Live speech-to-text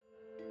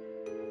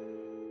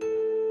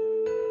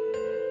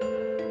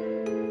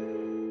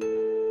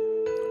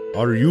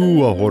Are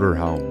you a horror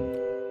hound?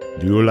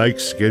 Do you like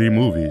scary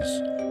movies?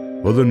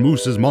 Well, then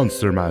Moose's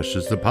Monster Mash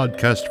is the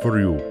podcast for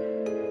you.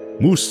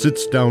 Moose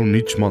sits down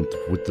each month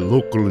with the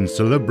local and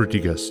celebrity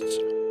guests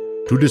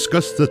to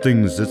discuss the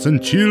things that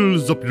send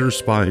chills up your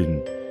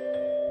spine.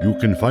 You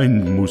can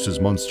find Moose's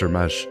Monster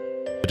Mash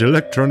at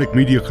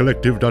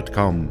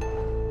electronicmediacollective.com.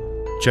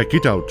 Check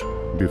it out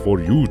before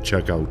you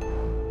check out.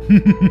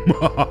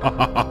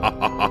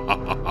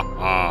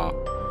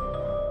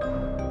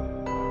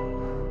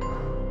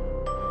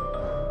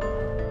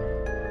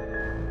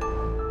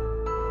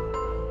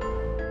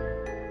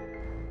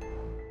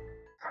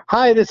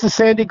 Hi, this is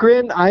Sandy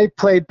Grin. I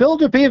play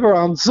Builder Beaver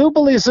on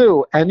Zoobilee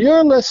Zoo, and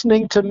you're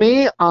listening to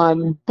me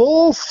on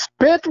Bull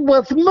Spit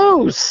with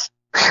Moose.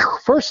 Whew,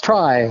 first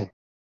try.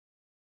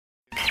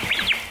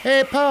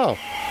 Hey, Paul,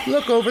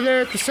 look over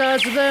there at the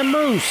size of that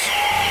moose.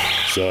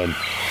 Son,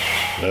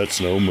 that's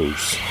no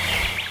moose.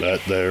 That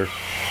there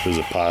is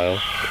a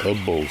pile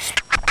of bulls.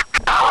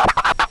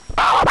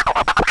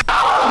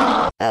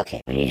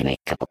 Okay, we need to make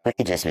a couple quick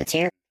adjustments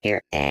here,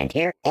 and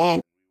you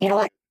know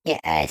what? Yeah,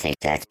 I think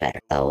that's better.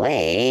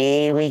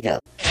 Away we go.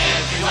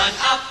 Everyone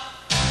up,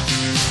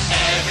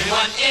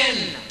 everyone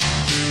in.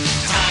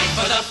 Time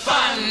for the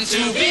fun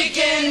to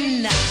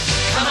begin.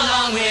 Come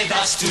along with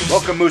us to...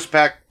 Welcome, Moose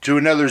Pack, to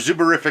another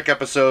Zooberific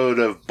episode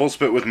of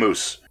Bullspit with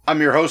Moose. I'm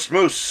your host,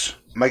 Moose.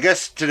 My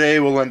guest today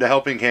will lend a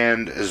helping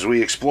hand as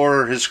we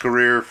explore his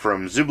career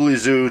from Zoobilee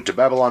Zoo to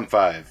Babylon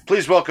 5.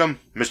 Please welcome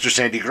Mr.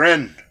 Sandy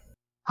Grin.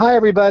 Hi,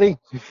 everybody.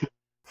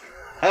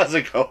 How's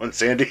it going,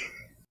 Sandy?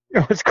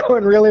 It's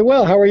going really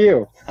well. How are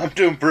you? I'm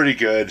doing pretty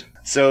good.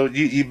 So,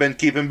 you've been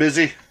keeping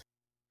busy?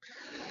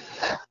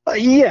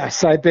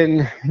 Yes, I've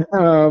been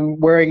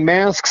wearing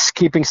masks,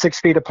 keeping 6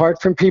 feet apart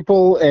from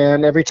people,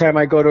 and every time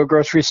I go to a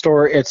grocery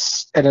store,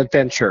 it's an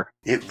adventure.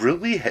 It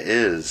really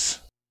is.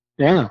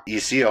 Yeah.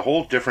 You see a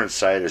whole different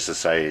side of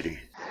society.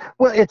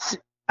 Well,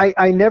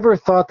 I never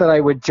thought that I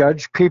would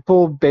judge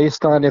people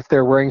based on if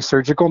they're wearing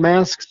surgical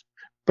masks,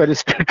 but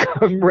it's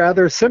become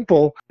rather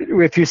simple.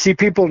 If you see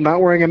people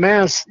not wearing a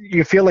mask,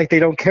 you feel like they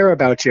don't care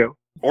about you.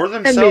 Or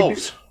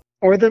themselves.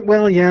 Or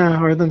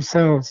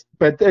themselves.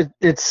 But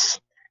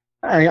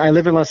I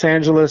live in Los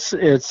Angeles.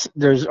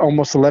 There's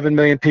almost 11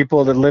 million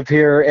people that live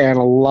here, and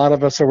a lot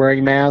of us are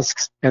wearing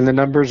masks, and the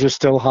numbers are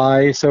still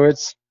high. So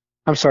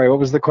I'm sorry, what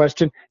was the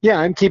question? Yeah,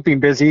 I'm keeping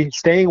busy,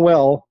 staying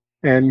well,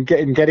 and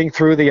getting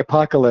through the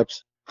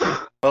apocalypse.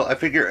 Well, I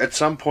figure at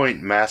some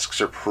point masks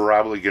are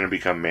probably going to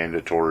become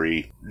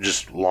mandatory,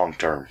 just long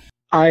term.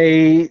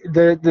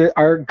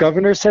 Our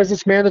governor says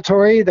it's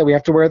mandatory that we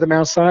have to wear them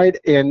outside.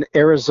 In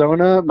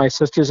Arizona, my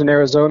sister's in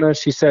Arizona,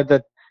 she said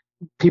that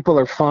people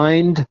are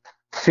fined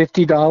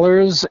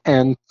 $50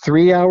 and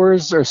 3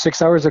 hours or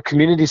 6 hours of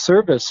community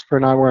service for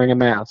not wearing a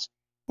mask.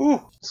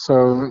 Ooh.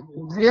 So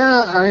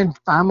yeah,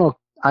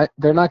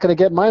 they're not going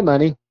to get my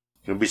money.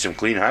 There'll be some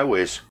clean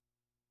highways.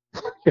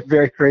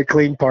 Very, very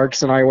clean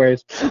parks and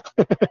highways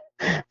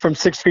from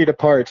 6 feet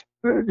apart.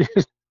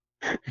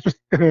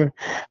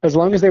 As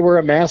long as they wear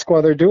a mask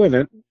while they're doing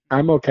it,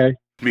 I'm okay.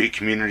 Be a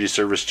community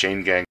service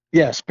chain gang.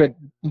 Yes, but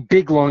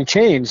big, long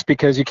chains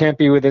because you can't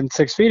be within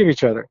 6 feet of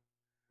each other.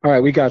 All right,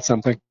 we got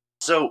something.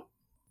 So,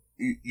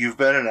 you've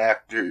been an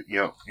actor,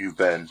 you're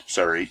an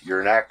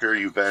actor,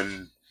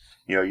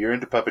 you're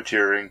into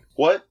puppeteering.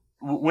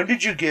 When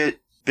did you get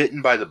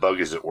bitten by the bug,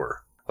 as it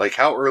were? Like,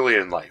 how early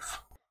in life?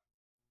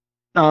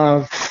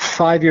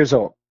 5 years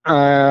old.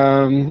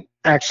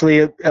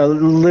 Actually, a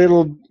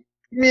little,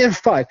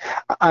 5.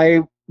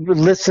 I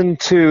listened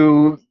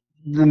to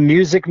the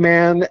Music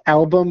Man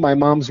album, my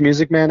mom's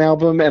Music Man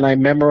album, and I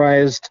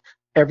memorized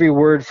every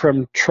word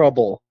from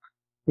Trouble,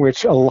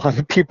 which a lot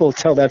of people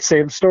tell that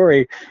same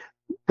story.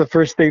 The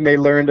first thing they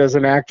learned as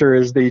an actor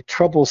is the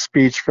Trouble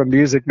speech from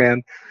Music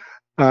Man.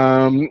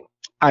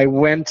 I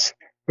went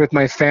with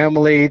my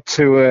family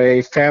to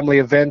a family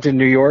event in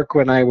New York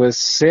when I was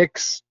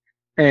 6.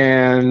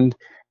 And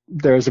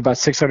there was about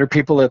 600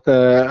 people at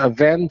the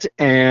event,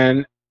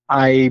 and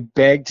I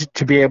begged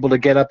to be able to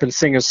get up and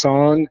sing a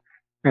song.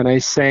 And I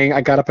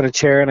got up in a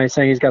chair and I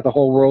sang He's Got the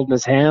Whole World in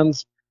His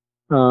Hands,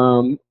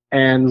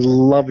 and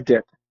loved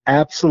it.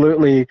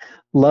 Absolutely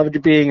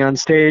loved being on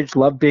stage,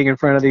 loved being in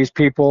front of these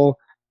people,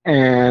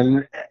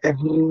 and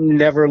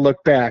never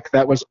looked back.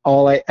 That was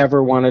all I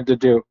ever wanted to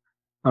do.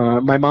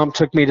 My mom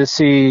took me to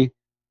see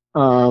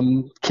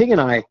King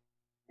and I.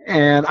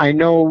 And I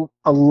know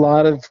a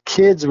lot of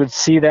kids would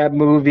see that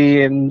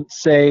movie and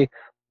say,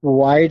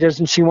 why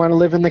doesn't she want to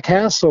live in the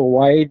castle?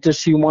 Why does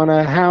she want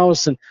a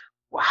house? And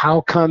how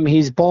come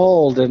he's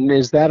bald? And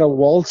is that a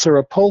waltz or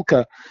a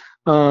polka?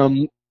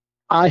 I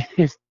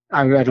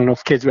don't know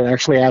if kids would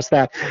actually ask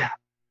that.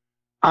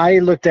 I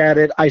looked at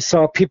it. I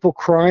saw people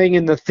crying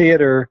in the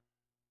theater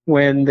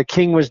when the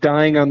king was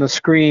dying on the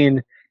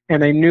screen,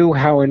 and I knew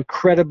how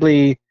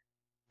incredibly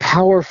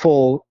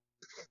powerful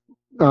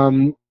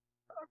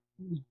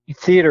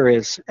theater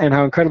is and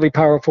how incredibly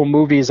powerful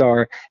movies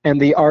are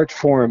and the art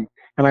form,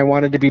 and I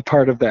wanted to be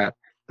part of that.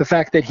 The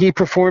fact that he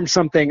performed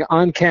something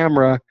on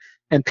camera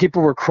and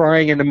people were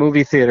crying in the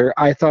movie theater,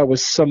 I thought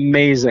was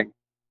amazing.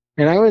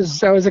 And I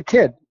was a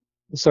kid.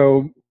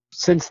 So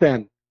since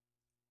then.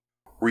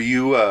 Were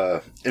you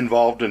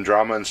involved in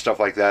drama and stuff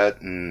like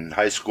that in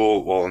high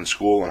school? Well, in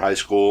school and high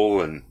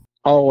school, and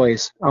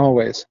Always.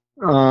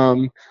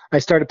 I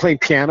started playing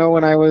piano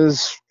when I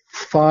was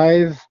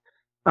 5,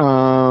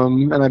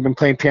 and I've been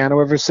playing piano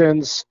ever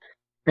since.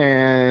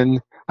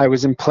 And I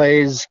was in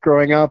plays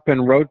growing up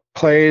and wrote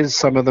plays,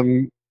 some of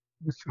them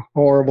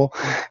horrible.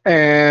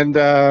 And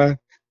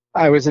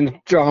I was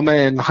in drama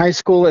in high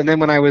school. And then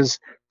when I was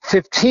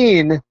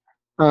 15,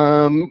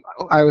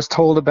 I was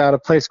told about a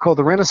place called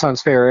the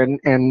Renaissance Fair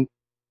in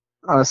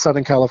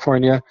Southern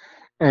California.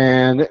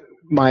 And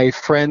my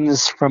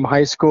friends from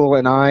high school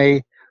and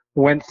I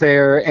went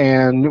there,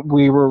 and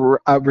we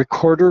were a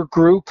recorder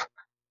group,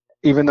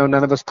 even though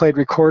none of us played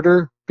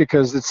recorder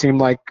because it seemed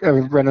like a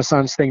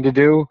Renaissance thing to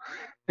do.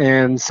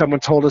 And someone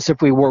told us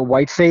if we wore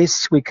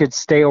whiteface, we could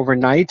stay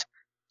overnight.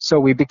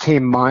 So we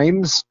became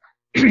mimes,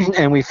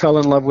 and we fell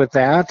in love with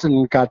that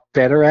and got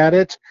better at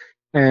it.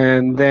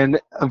 And then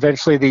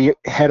eventually the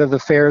head of the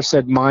fair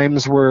said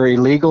mimes were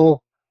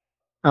illegal.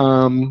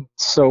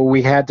 So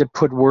we had to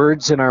put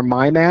words in our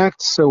mime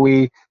act. So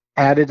we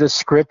added a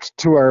script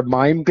to our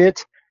mime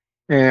bit,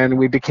 and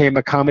we became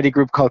a comedy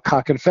group called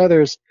Cock and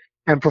Feathers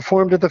and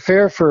performed at the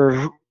fair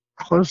for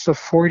close to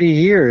 40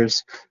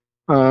 years.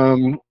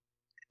 And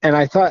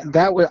I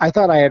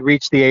thought I had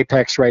reached the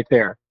apex right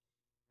there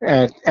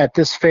at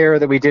this fair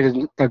that we did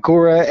in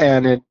Agoura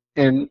and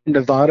in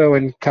Novato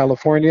in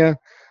California.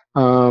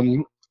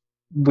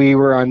 We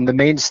were on the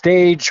main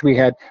stage. We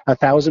had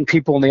 1,000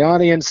 people in the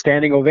audience,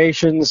 standing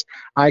ovations.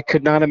 I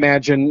could not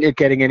imagine it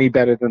getting any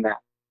better than that.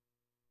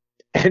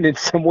 And in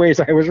some ways,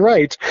 I was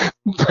right.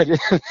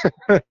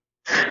 But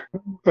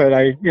but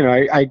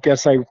I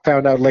guess I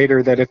found out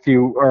later that if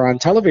you are on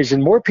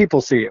television, more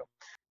people see you.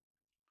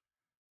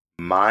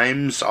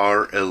 mimes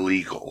are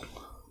illegal.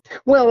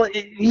 Well,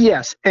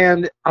 yes,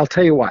 and I'll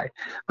tell you why.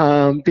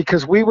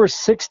 Because we were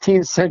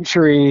 16th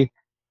century,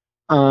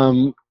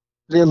 the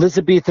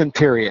Elizabethan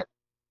period,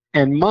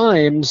 and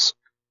mimes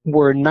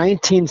were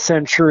 19th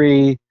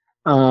century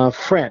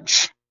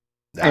French.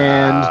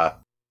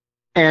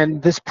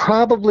 And this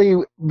probably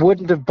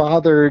wouldn't have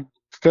bothered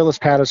Phyllis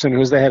Patterson, who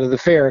was the head of the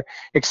fair,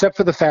 except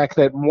for the fact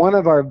that one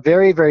of our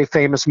very, very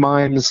famous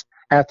mimes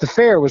at the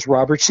fair was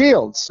Robert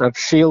Shields of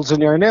Shields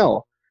and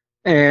Yarnell.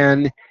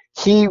 And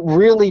he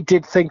really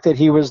did think that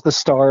he was the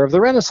star of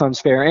the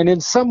Renaissance Fair. And in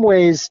some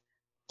ways,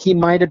 he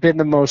might have been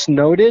the most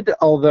noted,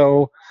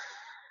 although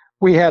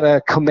we had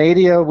a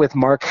commedia with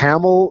Mark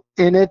Hamill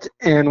in it,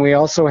 and we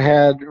also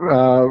had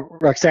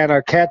Roxanne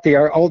Arquette.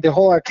 The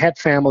whole Arquette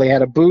family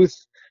had a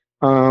booth.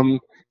 So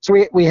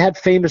we had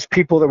famous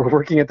people that were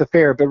working at the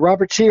fair, but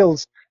Robert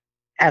Shields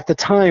at the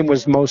time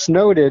was most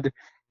noted,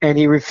 and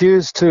he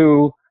refused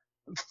to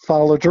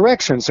follow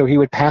directions. So he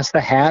would pass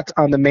the hat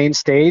on the main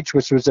stage,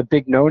 which was a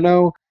big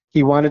no-no.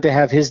 He wanted to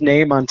have his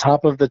name on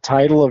top of the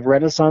title of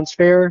Renaissance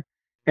Fair.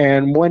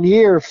 And one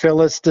year,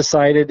 Phyllis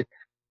decided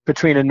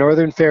between a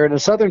Northern Fair and a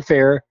Southern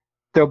Fair,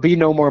 there'll be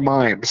no more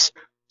mimes.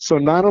 So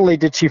not only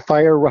did she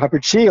fire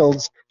Robert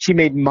Shields, she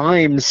made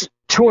mimes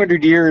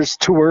 200 years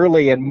too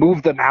early and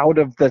moved them out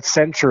of the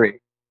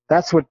century.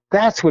 That's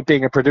what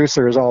being a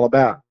producer is all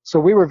about. So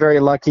we were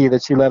very lucky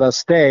that she let us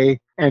stay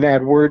and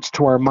add words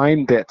to our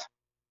mime bit.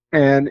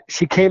 And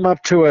she came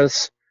up to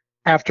us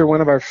after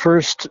one of our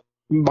first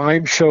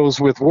mime shows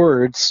with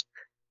words,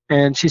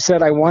 and she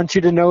said, I want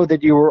you to know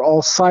that you were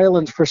all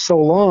silent for so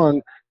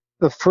long.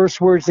 The first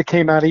words that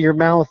came out of your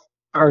mouth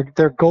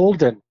they're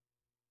golden.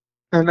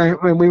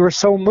 And we were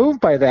so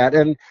moved by that.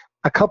 And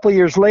a couple of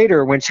years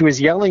later, when she was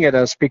yelling at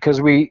us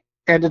because we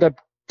ended up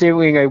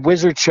doing a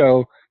wizard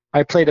show,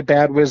 I played a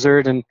bad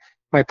wizard and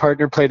my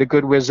partner played a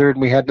good wizard,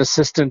 and we had an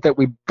assistant that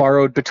we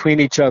borrowed between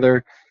each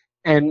other.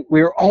 And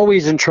we were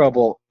always in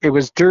trouble. It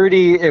was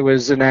dirty, it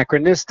was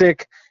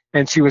anachronistic,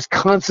 and she was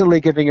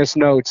constantly giving us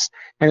notes.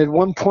 And at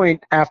one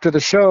point after the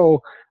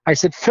show, I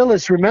said,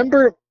 Phyllis,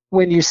 remember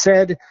when you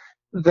said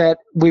that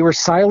we were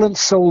silent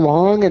so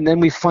long and then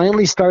we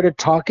finally started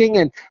talking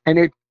and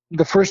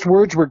the first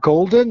words were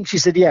golden? She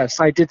said, yes,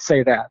 I did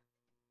say that.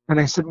 And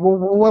I said,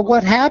 well,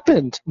 what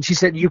happened? And she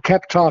said, you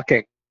kept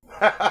talking.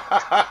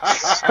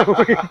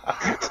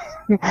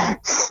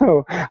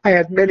 So I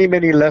had many,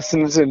 many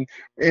lessons in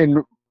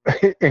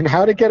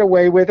how to get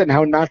away with and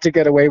how not to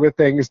get away with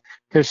things,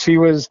 because she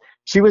was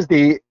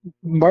the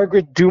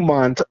Margaret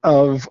Dumont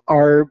of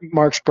our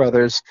Marx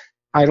Brothers.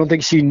 I don't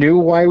think she knew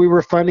why we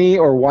were funny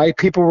or why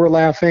people were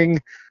laughing,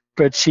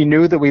 but she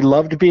knew that we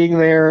loved being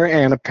there,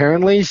 and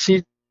apparently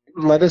she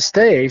let us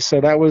stay.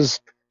 So that was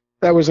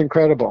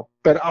incredible.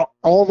 But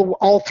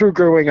all through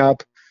growing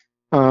up,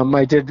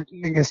 I did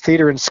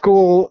theater in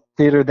school,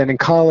 theater then in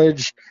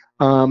college,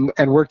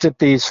 and worked at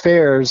these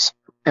fairs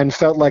and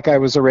felt like I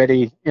was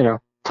already,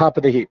 top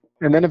of the heap.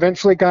 And then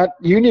eventually got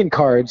union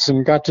cards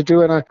and got to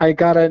do it. I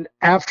got an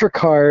after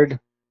card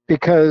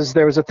because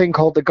there was a thing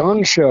called the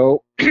Gong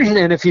Show.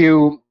 And if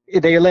you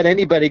They let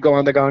anybody go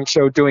on the Gong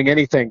Show doing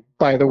anything,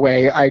 by the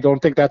way. I don't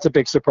think that's a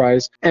big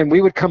surprise. And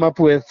we would come up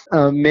with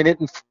a minute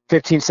and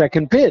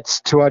 15-second bits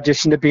to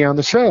audition to be on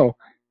the show.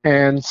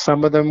 And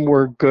some of them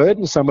were good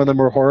and some of them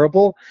were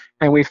horrible.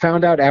 And we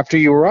found out after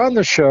you were on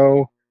the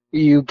show,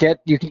 you can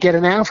get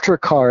an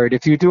AFTRA card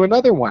if you do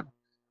another one.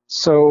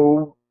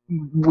 So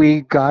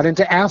we got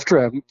into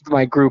AFTRA,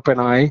 my group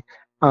and I.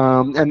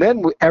 And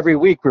then every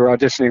week we were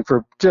auditioning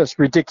for just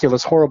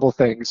ridiculous, horrible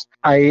things.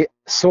 I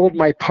sold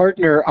my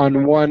partner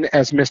on one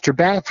as Mr.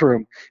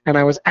 Bathroom, and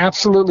I was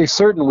absolutely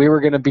certain we were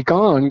going to be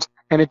gonged,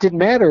 and it didn't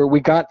matter. We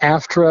got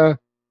AFTRA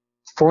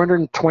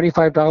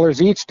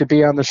 $425 each to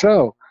be on the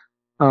show.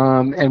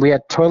 And we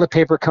had toilet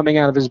paper coming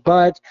out of his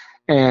butt,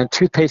 and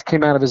toothpaste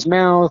came out of his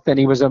mouth, and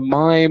he was a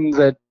mime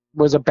that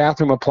was a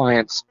bathroom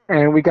appliance.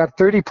 And we got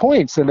 30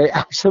 points, and they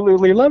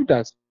absolutely loved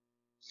us.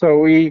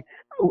 So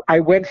I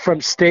went from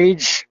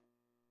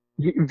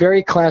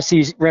very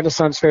classy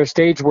Renaissance Fair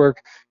stage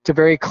work to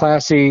very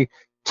classy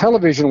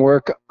television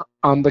work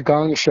on the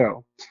Gong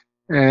Show.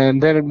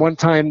 And then at one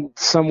time,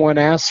 someone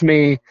asked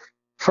me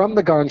from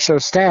the Gong Show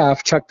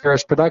staff, Chuck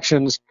Barris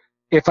Productions,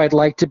 if I'd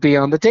like to be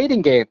on The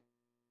Dating Game.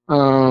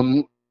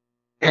 And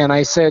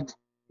I said,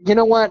 you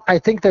know what? I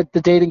think that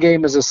The Dating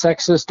Game is a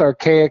sexist,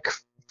 archaic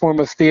form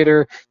of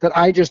theater that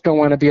I just don't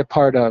want to be a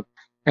part of.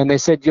 And they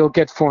said, you'll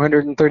get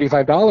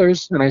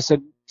 $435. And I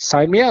said,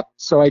 sign me up.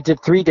 So I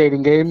did 3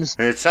 dating games.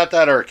 It's not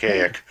that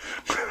archaic.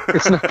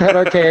 It's not that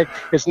archaic.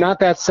 It's not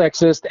that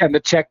sexist. And the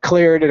check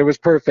cleared, and it was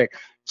perfect.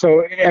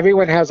 So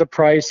everyone has a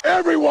price.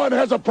 Everyone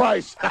has a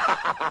price.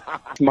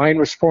 Mine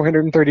was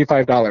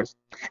 $435.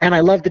 And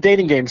I loved the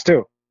dating games,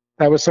 too.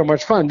 That was so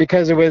much fun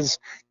because it was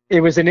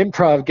an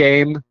improv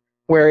game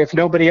where if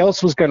nobody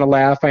else was going to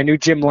laugh, I knew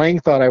Jim Lang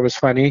thought I was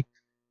funny.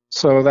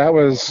 So that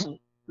was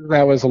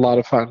a lot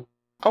of fun.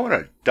 I want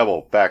to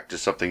double back to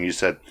something you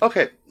said.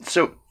 Okay,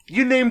 so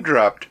you name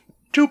dropped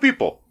 2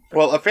 people.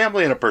 Well, a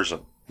family and a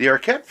person. The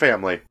Arquette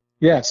family.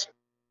 Yes.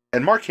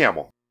 And Mark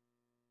Hamill.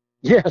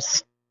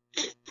 Yes.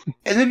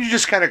 And then you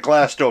just kind of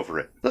glassed over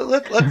it.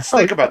 Let's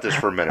think about this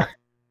for a minute.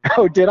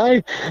 Oh, did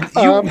I?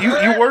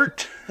 You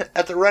worked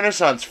at the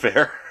Renaissance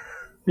Fair.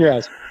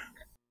 Yes.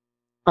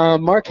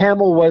 Mark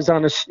Hamill was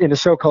in a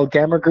show called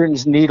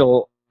Gammergurten's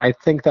Needle. I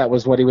think that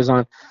was what he was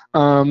on.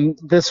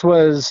 This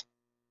was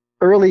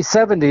early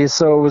 70s,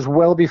 so it was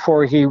well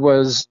before he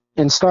was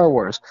in Star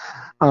Wars.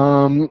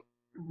 Roseanne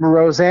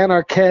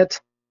Arquette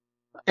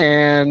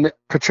and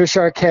Patricia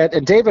Arquette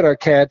and David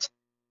Arquette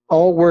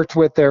all worked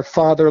with their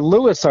father,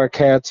 Louis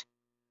Arquette,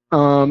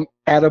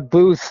 at a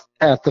booth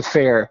at the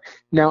fair.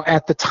 Now,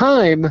 at the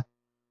time,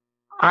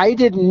 I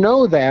didn't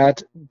know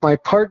that. My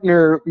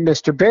partner,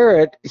 Mr.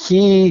 Barrett,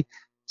 he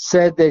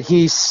said that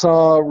he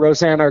saw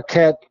Roseanne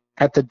Arquette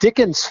at the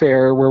Dickens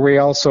Fair, where we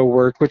also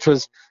worked, which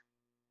was,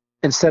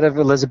 instead of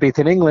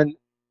Elizabethan England,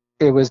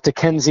 it was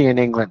Dickensian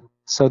England.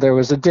 So there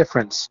was a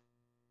difference.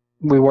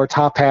 We wore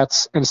top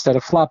hats instead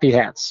of floppy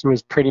hats. It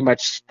was pretty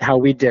much how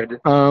we did.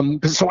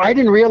 So I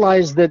didn't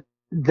realize that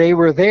they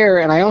were there,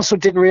 and I also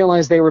didn't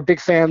realize they were big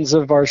fans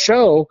of our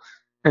show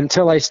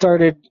until I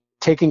started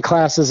taking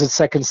classes at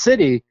Second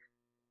City.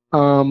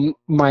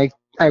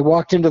 I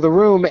walked into the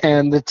room,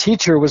 and the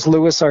teacher was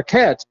Louis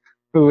Arquette,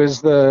 who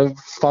is the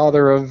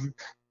father of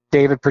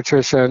David,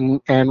 Patricia,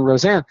 and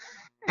Roseanne.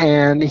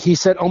 And he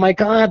said, "Oh my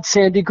God,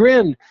 Sandy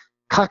Grin,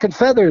 Cock and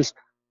Feathers,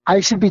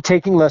 I should be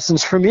taking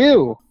lessons from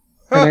you."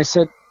 And I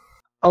said,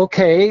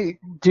 "Okay,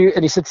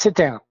 and he said, "Sit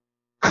down."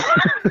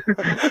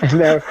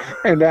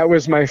 and that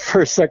was my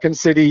first Second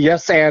City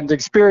yes and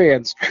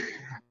experience.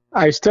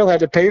 I still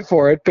had to pay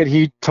for it, but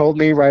he told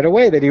me right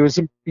away that he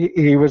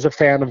was a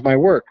fan of my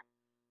work.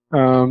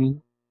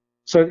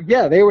 So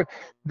yeah, they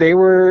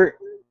were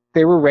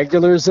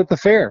regulars at the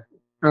fair,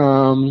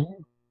 and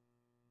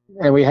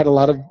we had a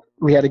lot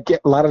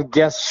of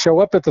guests show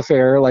up at the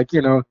fair, like,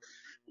 you know,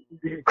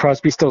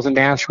 Crosby, Stills, and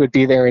Nash would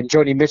be there, and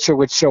Joni Mitchell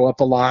would show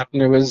up a lot,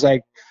 and it was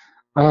like,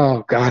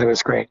 oh God, it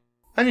was great.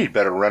 I need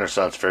better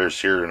Renaissance fairs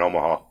here in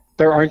Omaha.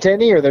 There aren't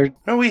any, or there?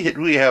 No,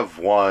 we have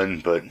one,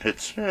 but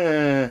it's.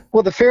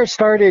 Well, the fair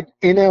started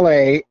in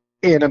L.A.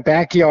 in a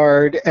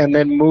backyard, and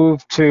then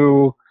moved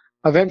to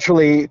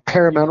eventually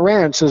Paramount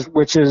Ranch,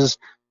 which is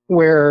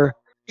where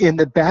in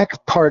the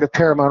back part of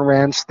Paramount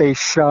Ranch they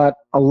shot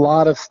a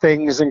lot of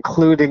things,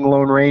 including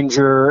Lone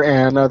Ranger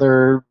and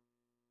other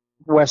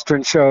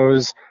Western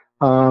shows.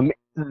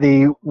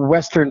 The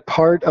western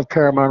part of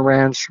Paramount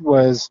Ranch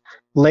was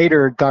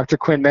later Dr.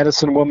 Quinn,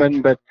 Medicine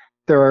Woman, but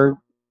there are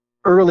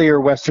earlier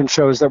Western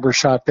shows that were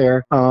shot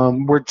there.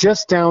 We're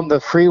just down the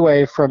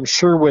freeway from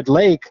Sherwood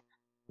Lake,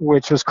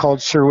 which was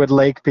called Sherwood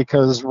Lake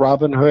because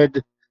Robin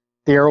Hood,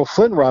 the Errol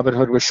Flynn Robin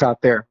Hood, was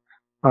shot there.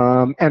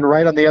 And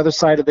right on the other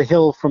side of the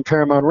hill from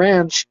Paramount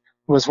Ranch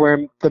was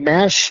where the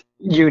MASH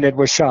unit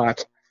was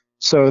shot.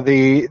 So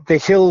the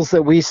hills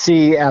that we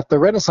see at the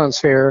Renaissance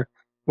Fair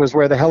was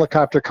where the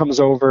helicopter comes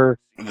over.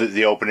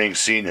 The opening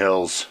scene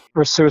hills.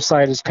 Where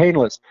Suicide is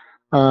Painless.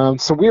 So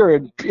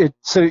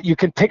so you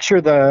can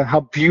picture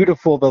how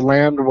beautiful the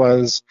land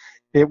was.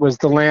 It was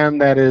the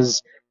land that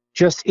is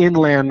just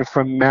inland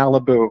from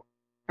Malibu.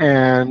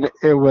 And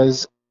it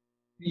was,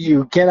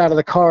 you get out of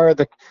the car,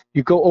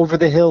 you go over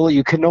the hill,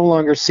 you can no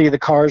longer see the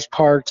cars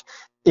parked.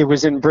 It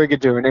was in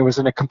Brigadoon. It was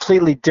in a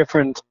completely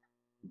different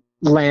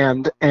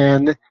land.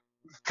 And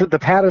the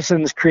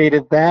Pattersons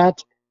created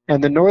that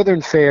and the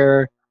Northern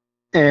Fair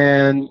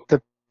and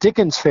the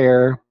Dickens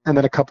Fair, and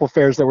then a couple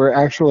fairs that were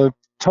actual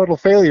total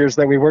failures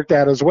that we worked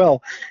at as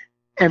well,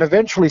 and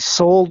eventually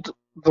sold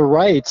the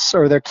rights,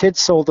 or their kids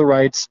sold the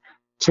rights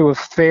to a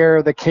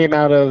fair that came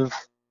out of,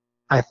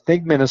 I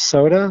think,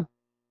 Minnesota,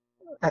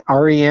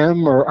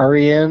 REM or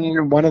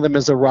REN. One of them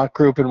is a rock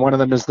group and one of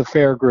them is the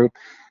fair group.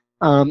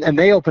 And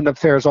they opened up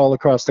fairs all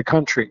across the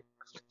country.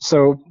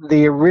 So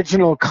the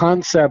original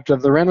concept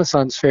of the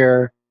Renaissance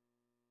Fair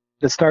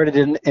that started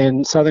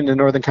in Southern and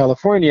Northern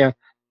California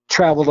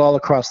traveled all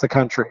across the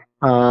country.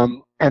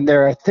 And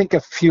there are, I think,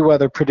 a few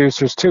other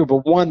producers too,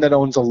 but one that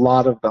owns a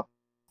lot of them.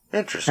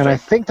 Interesting. And I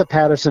think the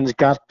Pattersons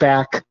got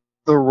back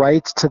the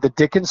rights to the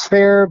Dickens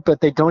Fair,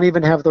 but they don't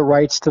even have the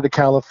rights to the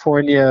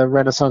California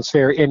Renaissance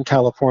Fair in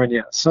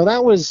California. So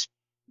that was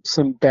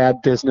some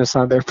bad business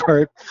on their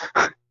part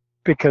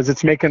because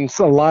it's making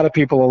a lot of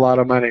people a lot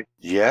of money.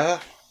 Yeah.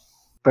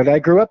 But I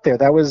grew up there.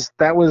 That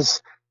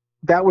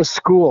was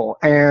school,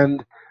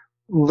 and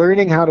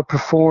learning how to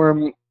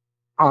perform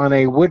on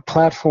a wood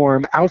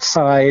platform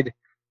outside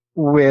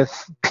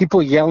with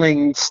people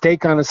yelling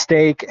steak on a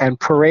steak and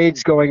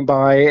parades going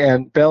by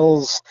and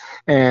bells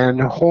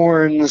and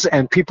horns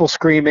and people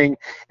screaming,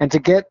 and to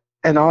get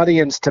an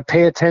audience to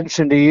pay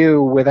attention to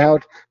you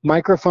without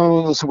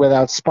microphones,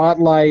 without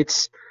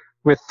spotlights,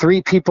 with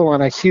 3 people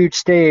on a huge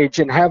stage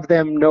and have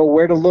them know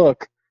where to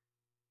look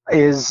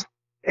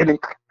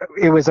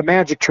it was a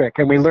magic trick,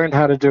 and we learned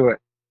how to do it.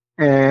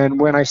 And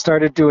when I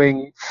started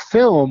doing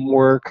film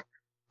work,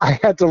 I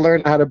had to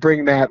learn how to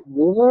bring that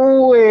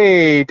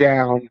way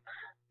down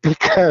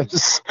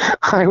because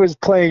I was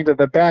playing to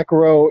the back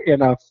row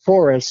in a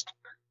forest,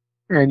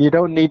 and you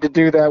don't need to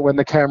do that when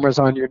the camera's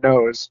on your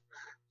nose.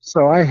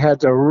 So I had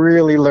to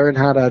really learn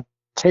how to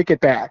take it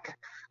back.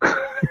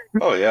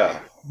 Oh, yeah.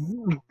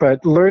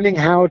 But learning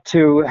how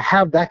to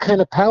have that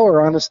kind of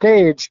power on a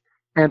stage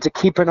and to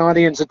keep an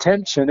audience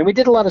attention. And we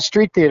did a lot of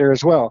street theater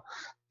as well.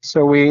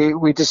 So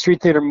we did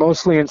street theater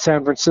mostly in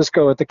San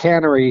Francisco at the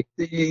Cannery.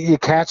 You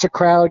catch a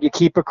crowd, you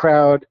keep a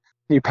crowd,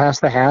 you pass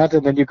the hat,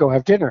 and then you go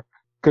have dinner.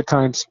 Good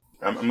times.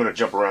 I'm going to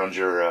jump around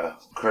your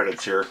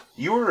credits here.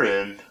 You were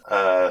in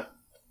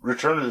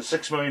Return of the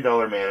 $6 Million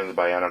Man and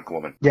the Bionic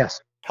Woman.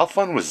 Yes. How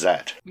fun was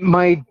that?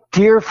 My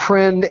dear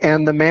friend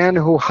and the man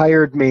who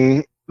hired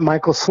me,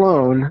 Michael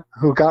Sloan,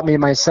 who got me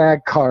my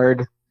SAG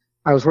card,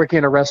 I was working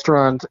in a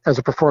restaurant as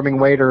a performing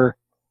waiter,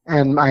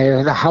 and I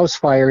had a house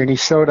fire, and he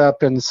showed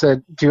up and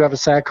said, "Do you have a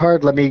SAG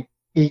card?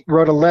 He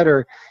wrote a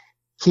letter.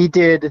 He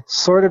did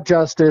Sword of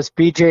Justice,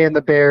 BJ and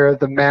the Bear,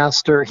 The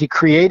Master. He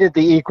created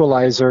The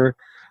Equalizer,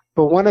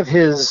 but one of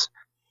his,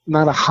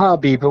 not a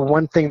hobby, but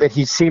one thing that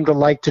he seemed to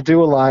like to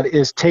do a lot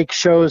is take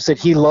shows that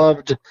he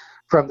loved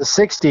from the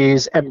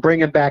 60s and bring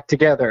them back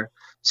together.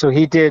 So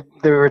he did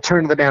The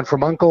Return of the Man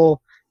from U.N.C.L.E.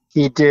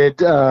 He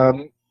did,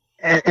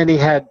 and he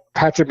had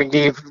Patrick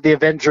McNee, The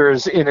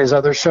Avengers, in his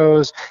other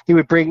shows. He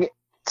would bring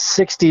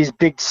 60s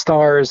big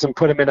stars and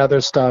put them in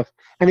other stuff.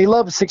 And he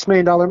loved $6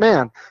 Million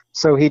Man.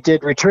 So he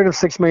did Return of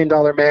 $6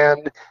 Million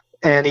Man,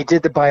 and he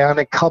did The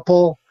Bionic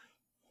Couple.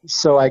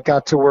 So I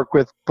got to work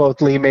with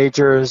both Lee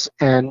Majors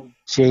and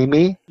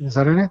Jamie. Is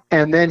that her name?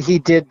 And then he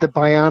did The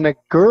Bionic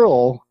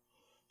Girl,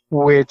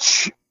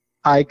 which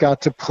I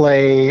got to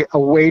play a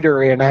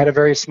waiter in. I had a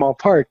very small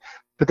part.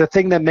 But the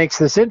thing that makes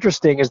this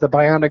interesting is the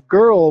Bionic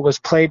Girl was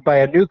played by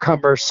a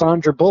newcomer,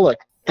 Sandra Bullock.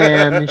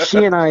 And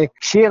she and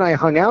I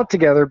hung out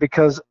together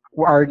because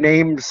our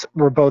names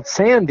were both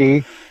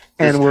Sandy,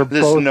 and we're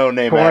this both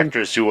no-name born,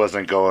 actress who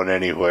wasn't going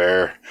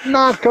anywhere.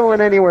 not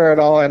going anywhere at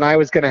all, and I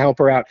was going to help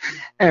her out.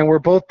 And we're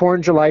both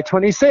born July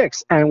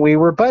 26th, and we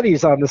were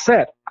buddies on the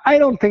set. I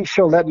don't think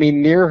she'll let me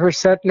near her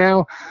set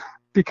now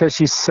because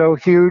she's so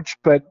huge,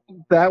 but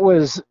that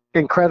was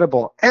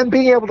incredible. And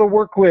being able to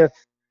work with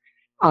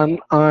on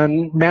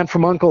Man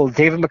from U.N.C.L.E.,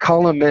 David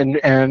McCullum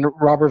and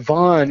Robert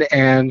Vaughn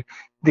and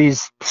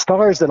these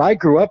stars that I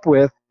grew up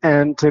with,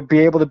 and to be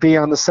able to be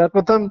on the set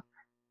with them,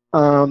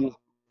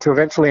 to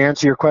eventually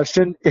answer your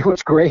question, it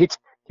was great.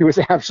 It was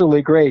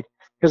absolutely great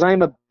because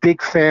I'm a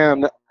big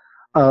fan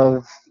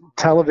of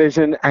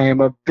television. I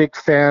am a big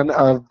fan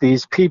of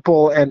these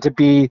people, and to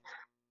be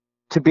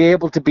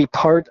able to be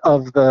part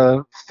of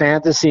the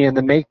fantasy and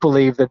the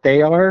make-believe that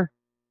they are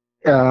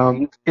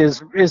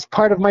is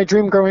part of my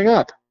dream growing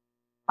up.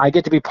 I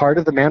get to be part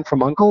of the Man from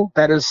U.N.C.L.E.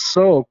 That is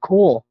so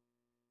cool.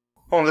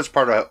 Well, that's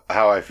part of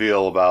how I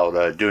feel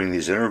about doing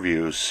these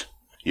interviews,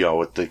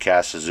 with the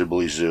cast of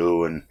Zoobilee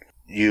Zoo, and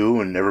you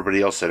and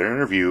everybody else that I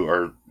interview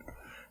are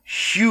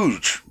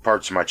huge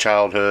parts of my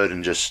childhood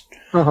and just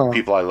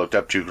people I looked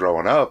up to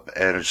growing up.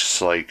 And it's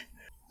just like,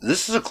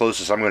 this is the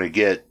closest I'm going to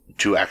get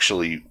to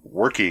actually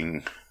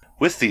working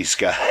with these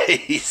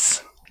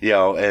guys.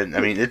 And I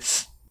mean,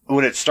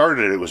 when it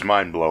started, it was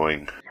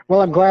mind-blowing.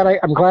 Well, I'm glad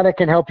I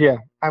can help you.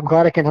 I'm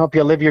glad I can help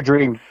you live your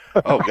dream.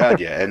 Oh God,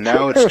 yeah. And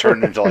now it's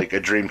turned into like a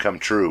dream come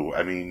true.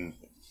 I mean,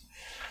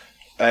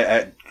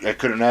 I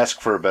couldn't ask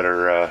for a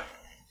better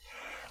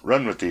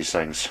run with these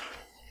things.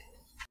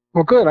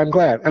 Well, good. I'm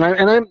glad, and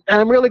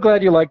I'm really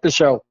glad you like the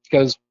show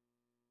because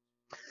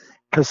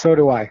so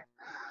do I.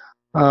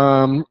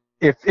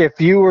 If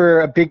you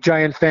were a big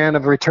giant fan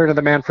of Return of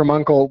the Man from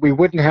U.N.C.L.E., we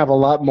wouldn't have a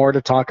lot more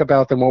to talk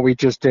about than what we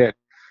just did.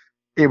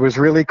 It was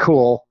really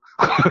cool.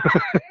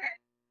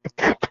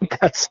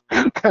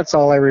 That's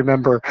all I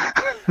remember.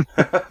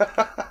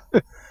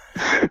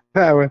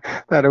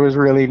 that it was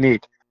really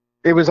neat.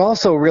 It was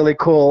also really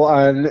cool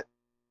on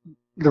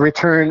the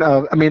return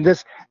of. I mean,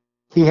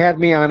 he had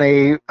me on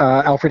a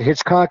Alfred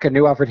Hitchcock, a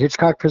new Alfred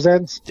Hitchcock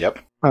Presents. Yep.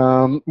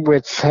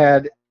 Which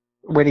had,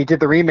 when he did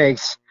the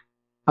remakes,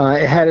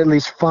 it had at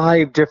least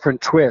 5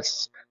 different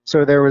twists.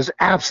 So there was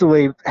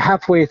absolutely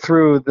halfway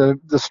through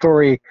the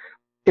story,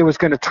 it was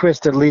going to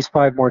twist at least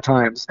 5 more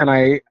times. And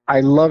I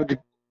loved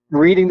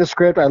reading the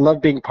script. I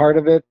loved being part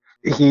of it.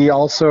 He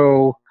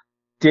also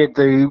did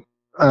the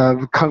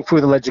Kung Fu: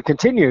 The Legend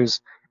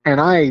Continues,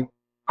 and I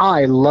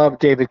love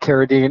David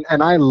Carradine,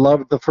 and I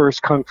loved the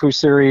first Kung Fu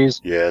series.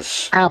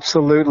 Yes.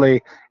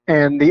 Absolutely.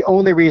 And the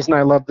only reason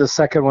I love the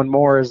second one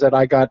more is that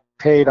I got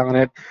paid on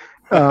it.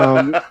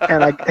 And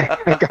I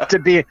got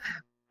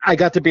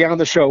to be on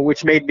the show,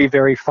 which made me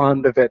very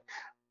fond of it.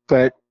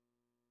 But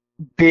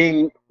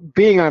being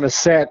on a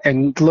set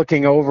and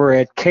looking over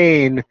at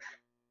Kane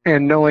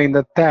and knowing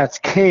that that's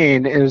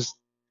Kane is,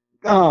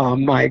 oh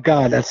my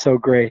God, that's so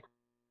great.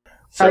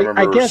 So I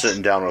remember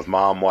sitting down with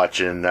Mom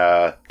watching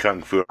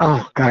Kung Fu.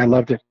 Oh God, I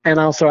loved it. And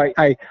also,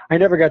 I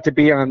never got to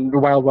be on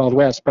Wild Wild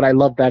West, but I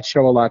loved that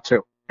show a lot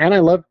too. And I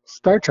loved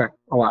Star Trek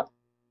a lot,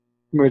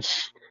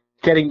 which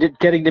getting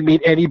to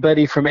meet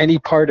anybody from any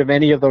part of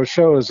any of those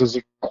shows is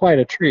quite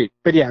a treat.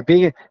 But yeah,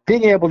 being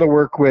able to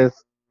work with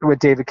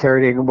David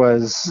Carradine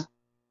was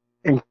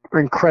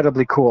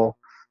incredibly cool.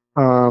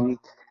 And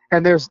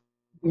there's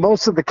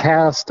most of the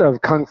cast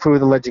of Kung Fu: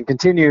 The Legend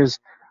Continues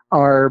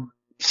are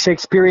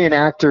Shakespearean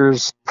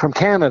actors from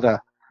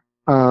Canada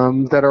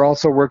that are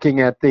also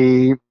working at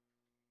the,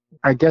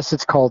 I guess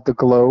it's called the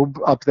Globe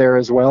up there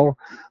as well.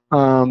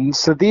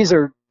 So these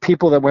are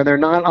people that when they're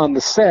not on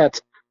the set,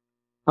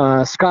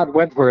 Scott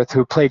Wentworth,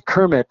 who played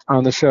Kermit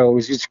on the show,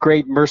 was this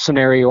great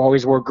mercenary who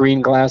always wore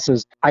green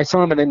glasses. I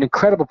saw him in an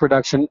incredible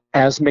production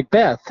as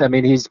Macbeth. I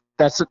mean,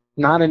 that's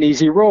not an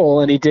easy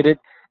role, and he did it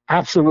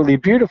absolutely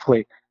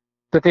beautifully.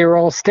 But they were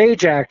all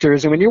stage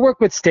actors, and when you work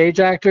with stage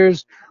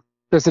actors,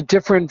 there's a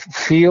different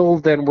feel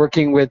than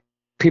working with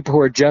people who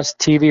are just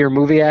TV or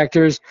movie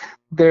actors.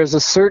 There's a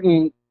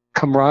certain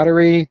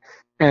camaraderie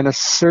and a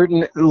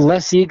certain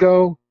less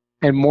ego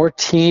and more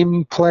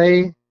team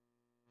play.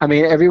 I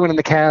mean, everyone in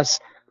the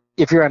cast,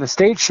 if you're on a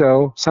stage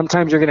show,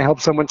 sometimes you're going to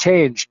help someone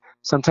change.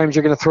 Sometimes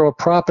you're going to throw a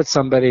prop at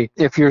somebody.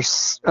 If your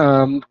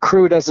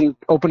crew doesn't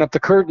open up the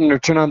curtain or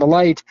turn on the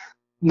light,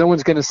 no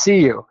one's going to see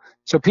you.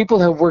 So people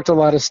who have worked a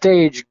lot of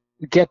stage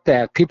get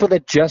that. People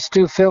that just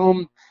do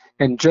film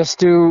and just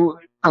do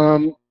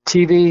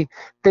TV,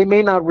 they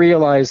may not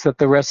realize that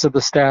the rest of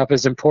the staff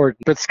is important.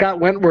 But Scott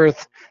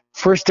Wentworth,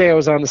 first day I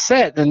was on the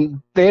set,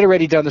 and they had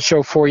already done the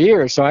show 4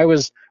 years, so I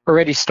was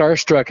already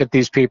starstruck at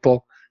these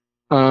people.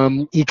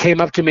 He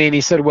came up to me and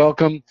he said,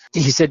 welcome.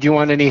 He said, do you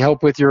want any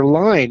help with your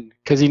line?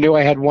 Because he knew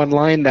I had one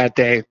line that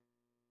day.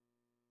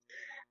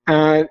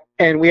 And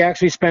we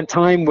actually spent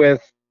time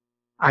with,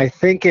 I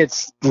think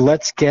it's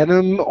Let's Get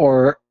 'Em,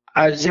 or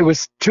it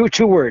was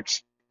two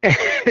words.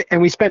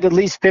 And we spent at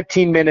least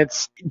 15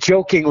 minutes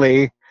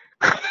jokingly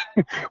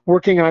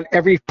working on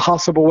every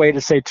possible way to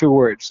say 2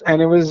 words.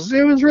 And it was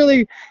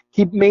really,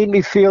 he made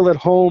me feel at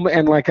home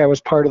and like I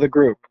was part of the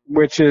group,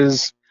 which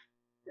is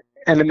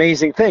an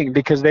amazing thing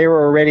because they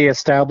were already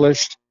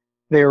established.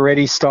 They were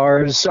already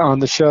stars on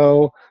the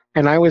show.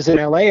 And I was an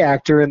LA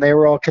actor and they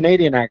were all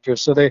Canadian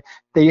actors. So they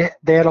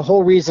had a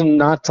whole reason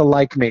not to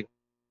like me.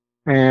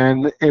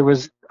 And I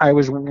was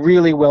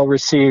really well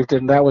received,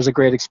 and that was a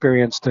great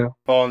experience too.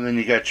 Oh, and then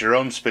you got your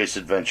own space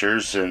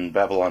adventures in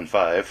Babylon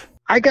 5.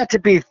 I got to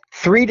be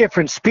 3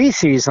 different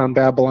species on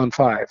Babylon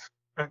 5.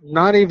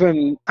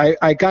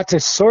 I got to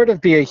sort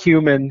of be a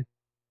human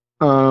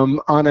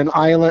on an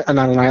island,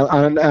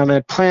 on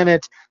a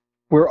planet.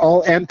 We're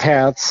all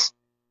empaths,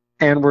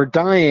 and we're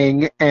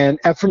dying. And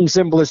Ephraim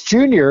Zimbalist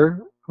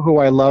Jr., who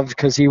I loved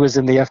because he was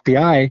in the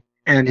FBI,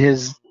 and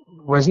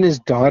wasn't his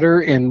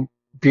daughter in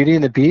Beauty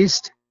and the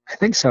Beast? I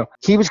think so.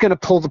 He was going to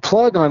pull the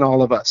plug on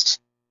all of us.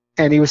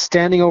 And he was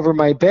standing over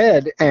my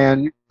bed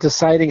and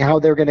deciding how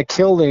they're going to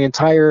kill the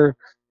entire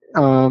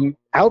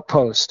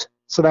outpost.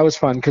 So that was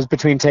fun because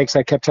between takes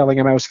I kept telling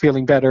him I was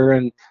feeling better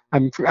and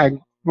I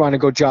want to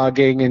go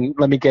jogging and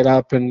let me get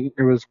up, and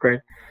it was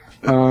great.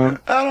 I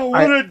don't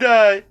want to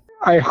die.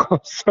 I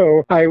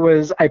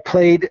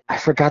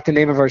forgot the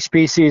name of our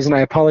species, and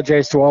I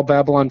apologize to all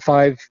Babylon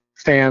 5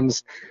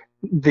 fans.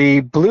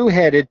 The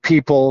blue-headed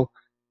people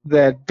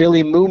that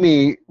Billy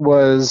Mooney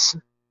was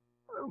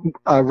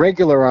a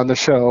regular on the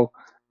show,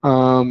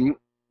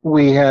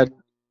 we had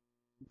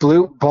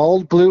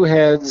bald blue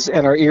heads,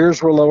 and our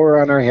ears were lower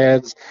on our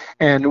heads,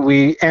 and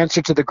we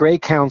answered to the Grey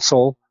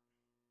Council.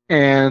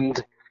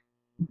 And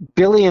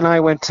Billy and I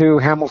went to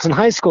Hamilton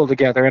High School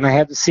together, and I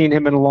hadn't seen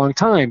him in a long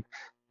time.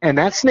 And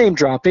that's name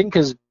dropping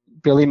because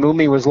Billy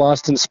Mooney was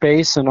lost in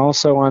space and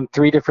also on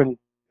 3 different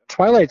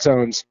Twilight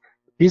Zones.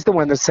 He's the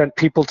one that sent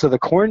people to the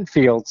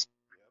cornfields.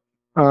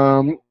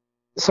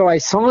 So I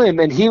saw him,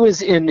 and he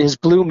was in his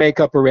blue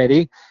makeup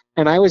already,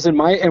 and I was in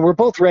my, and we're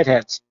both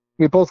redheads.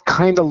 We both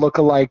kind of look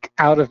alike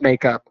out of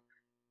makeup.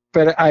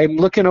 But I'm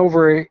looking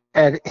over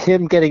at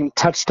him getting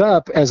touched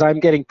up as I'm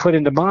getting put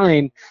into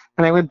mine,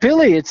 and I went,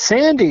 Billy, it's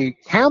Sandy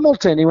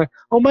Hamilton. He went,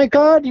 oh my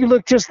God, you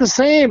look just the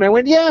same. I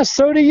went, yeah,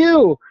 so do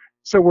you.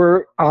 So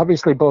we're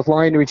obviously both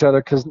lying to each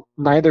other because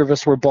neither of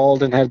us were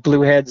bald and had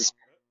blue heads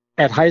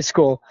at high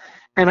school.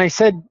 And I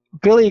said,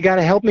 Billy, you got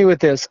to help me with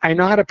this. I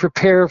know how to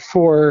prepare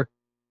for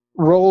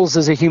roles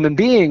as a human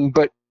being,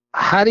 but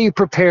how do you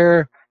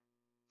prepare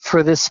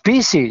for this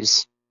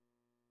species?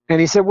 And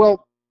he said,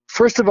 well,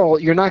 first of all,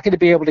 you're not going to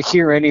be able to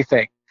hear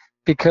anything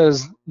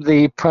because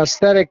the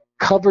prosthetic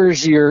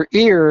covers your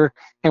ear,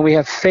 and we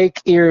have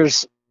fake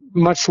ears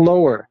much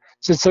lower.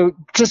 So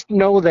just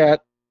know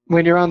that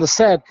when you're on the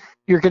set,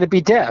 you're going to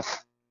be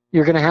deaf.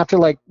 You're going to have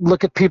to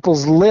look at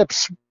people's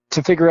lips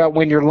to figure out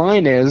when your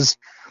line is.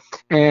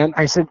 And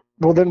I said,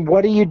 well, then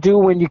what do you do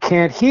when you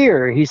can't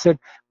hear? He said,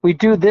 we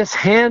do this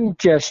hand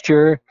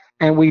gesture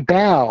and we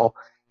bow.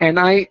 And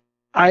I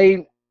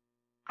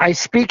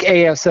speak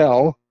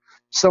ASL,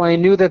 so I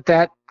knew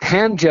that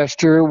hand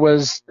gesture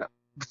was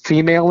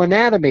female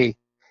anatomy,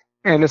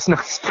 and it's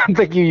not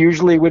something you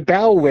usually would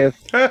bow with.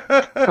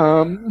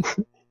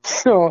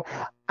 So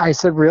I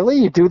said, really?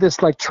 You do this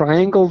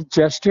triangle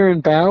gesture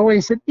and bow?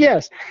 He said,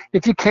 yes.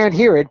 If you can't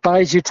hear it,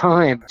 buys you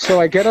time. So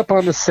I get up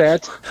on the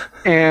set,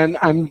 and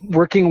I'm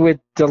working with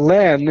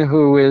Delenn,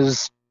 who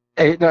is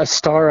a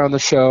star on the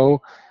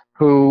show,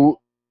 who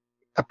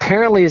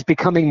apparently is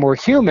becoming more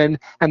human,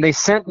 and they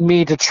sent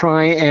me to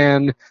try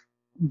and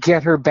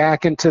get her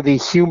back into the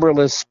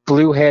humorless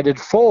blue-headed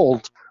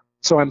fold.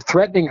 So I'm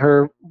threatening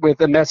her with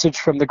a message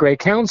from the Grey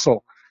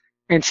Council.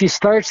 And she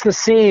starts the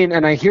scene,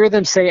 and I hear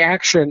them say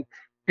action,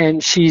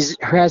 and she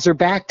has her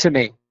back to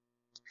me.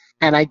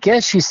 And I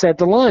guess she said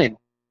the line.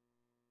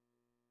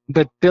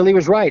 But Billy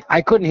was right.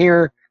 I couldn't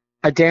hear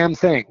a damn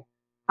thing.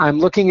 I'm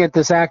looking at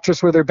this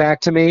actress with her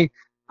back to me.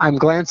 I'm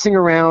glancing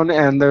around,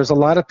 and there's a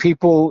lot of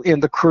people in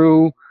the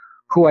crew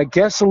who I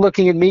guess are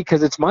looking at me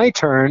because it's my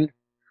turn.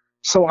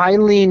 So I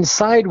lean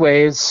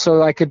sideways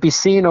so I could be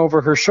seen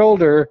over her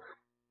shoulder,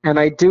 and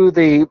I do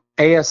the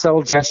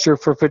ASL gesture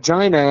for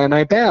vagina, and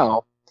I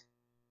bow.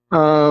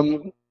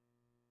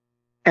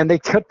 And they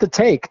kept the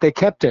take. They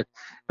kept it.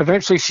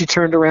 Eventually she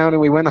turned around,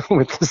 and we went on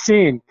with the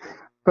scene.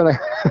 But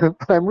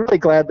I'm really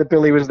glad that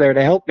Billy was there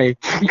to help me,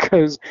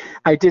 because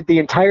I did the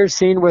entire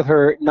scene with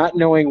her not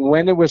knowing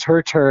when it was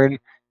her turn.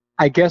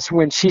 I guess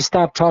when she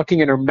stopped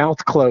talking and her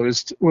mouth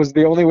closed was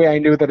the only way I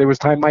knew that it was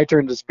my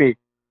turn to speak.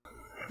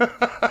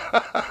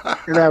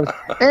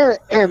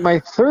 and my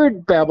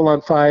third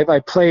Babylon 5, I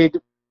played,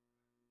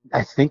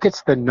 I think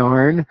it's the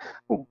Narn,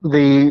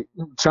 the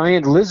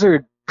giant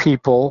lizard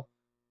people.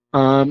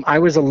 I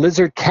was a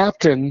lizard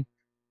captain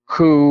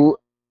who,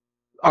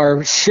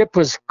 our ship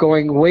was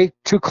going way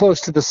too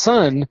close to the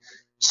sun,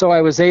 so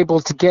I was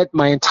able to get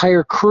my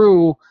entire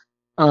crew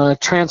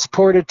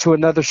transported to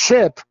another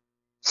ship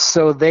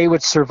so they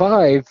would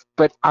survive,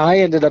 but I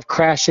ended up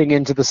crashing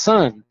into the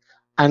sun,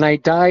 and I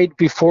died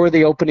before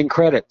the opening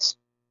credits.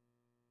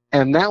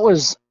 And that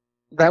was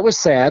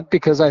sad,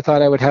 because I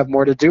thought I would have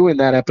more to do in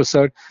that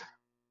episode.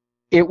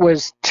 It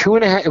was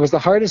 2.5. It was the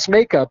hardest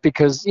makeup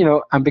because,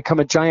 I'm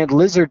become a giant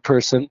lizard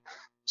person.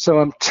 So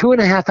I'm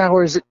 2.5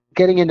 hours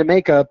getting into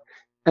makeup.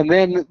 And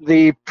then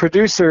the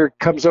producer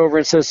comes over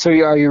and says, so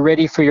are you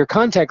ready for your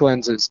contact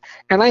lenses?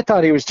 And I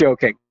thought he was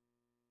joking.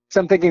 So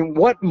I'm thinking,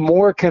 what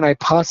more can I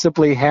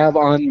possibly have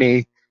on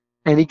me?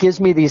 And he gives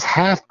me these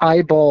half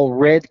eyeball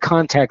red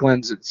contact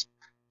lenses.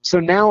 So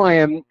now I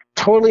am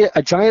totally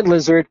a giant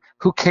lizard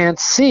who can't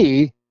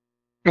see,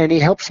 and he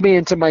helps me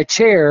into my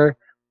chair.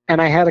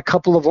 And I had a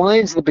couple of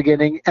lines at the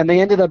beginning, and they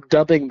ended up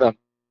dubbing them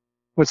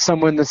with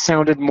someone that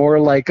sounded more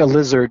like a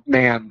lizard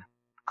man.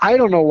 I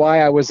don't know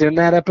why I was in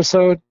that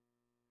episode.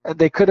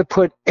 They could have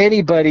put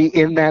anybody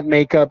in that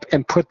makeup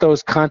and put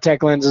those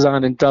contact lenses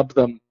on and dubbed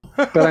them.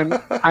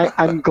 But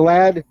I'm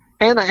glad,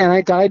 and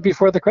I died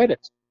before the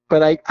credits.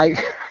 But I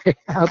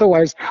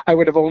otherwise I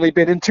would have only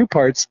been in 2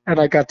 parts, and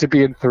I got to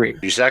be in 3.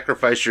 You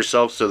sacrificed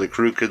yourself so the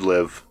crew could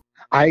live.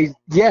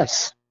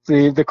 Yes.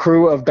 The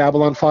crew of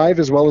Babylon 5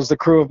 as well as the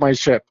crew of my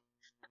ship.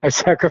 I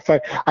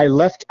sacrificed. I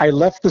left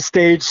the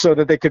stage so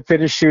that they could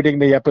finish shooting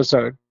the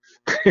episode.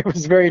 It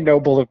was very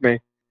noble of me.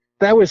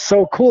 That was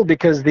so cool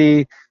because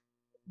the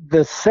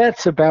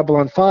sets of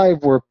Babylon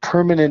 5 were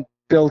permanent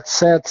built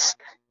sets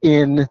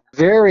in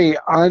very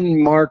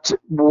unmarked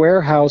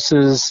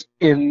warehouses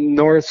in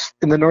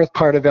the north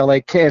part of LA,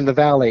 in the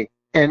valley.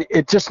 And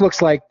it just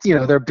looks like,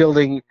 they're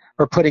building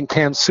or putting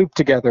canned soup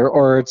together,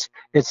 or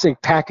it's a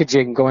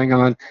packaging going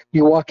on.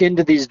 You walk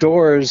into these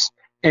doors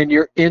and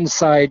you're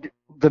inside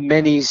the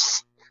many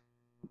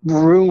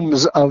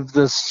rooms of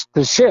the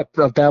ship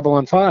of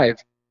Babylon 5.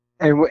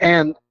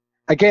 And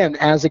again,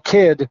 as a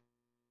kid,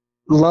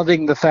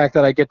 loving the fact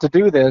that I get to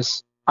do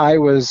this, I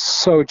was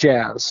so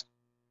jazzed.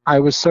 I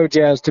was so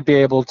jazzed to be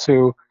able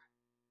to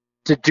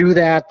do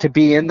that, to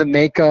be in the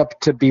makeup,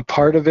 to be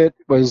part of it.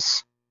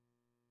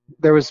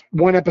 There was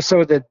one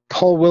episode that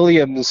Paul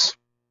Williams,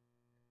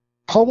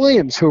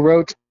 who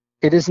wrote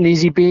It Isn't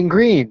Easy Being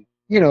Green,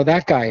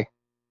 that guy,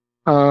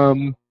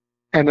 and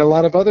a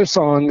lot of other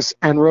songs,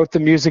 and wrote the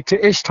music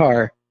to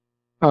Ishtar,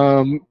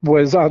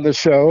 was on the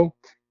show,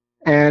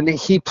 and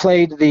he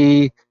played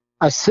the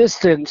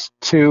assistant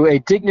to a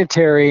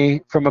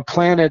dignitary from a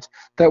planet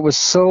that was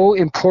so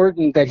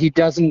important that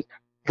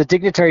the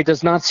dignitary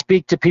does not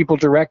speak to people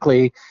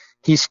directly.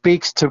 He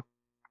speaks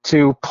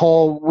to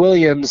Paul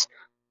Williams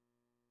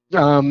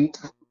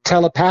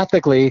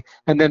telepathically,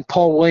 and then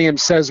Paul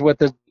Williams says what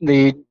the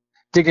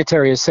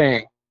dignitary is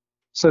saying.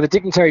 So the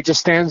dignitary just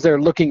stands there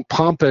looking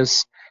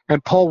pompous,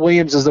 and Paul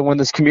Williams is the one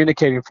that's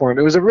communicating for him.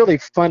 It was a really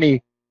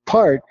funny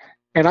part,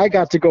 and I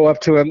got to go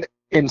up to him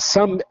in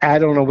I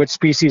don't know which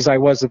species I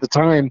was at the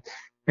time,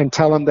 and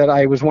tell him that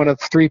I was one of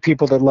 3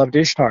 people that loved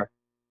Ishtar.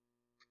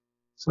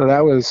 So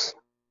that was,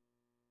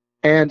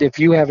 and if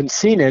you haven't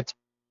seen it,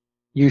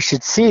 you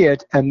should see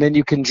it, and then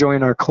you can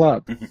join our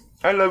club.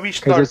 I love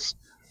Ishtar.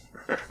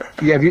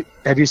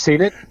 Have you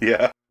seen it?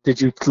 Yeah.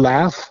 Did you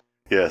laugh?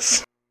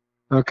 Yes.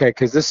 Okay,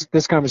 because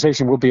this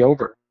conversation will be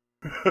over.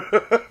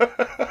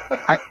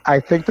 I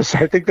think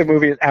the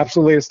movie is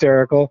absolutely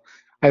hysterical.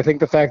 I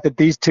think the fact that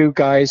these 2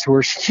 guys who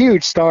are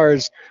huge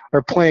stars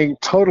are playing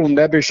total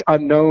nebbish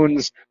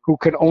unknowns who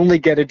can only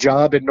get a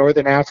job in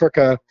Northern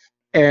Africa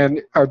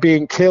and are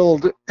being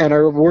killed and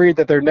are worried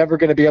that they're never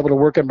going to be able to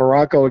work in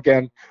Morocco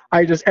again.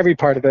 Every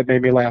part of that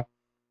made me laugh.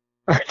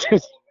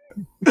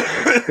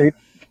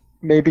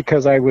 Maybe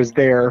because I was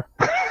there.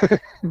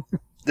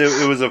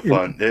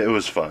 It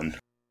was fun.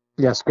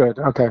 Yes, good.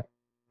 Okay.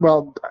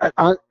 Well,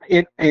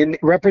 in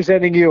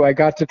representing you, I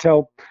got to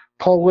tell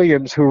Paul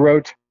Williams, who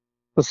wrote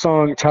the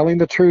song "Telling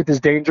the Truth is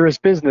Dangerous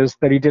Business,"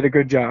 that he did a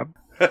good job.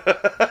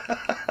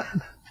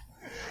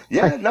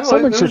 Yeah, no,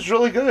 it was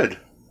really good.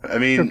 I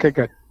mean, okay,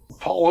 good.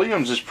 Paul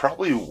Williams is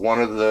probably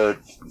one of the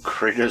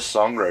greatest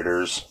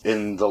songwriters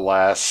in the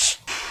last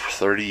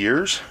 30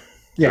 years.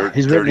 Yeah,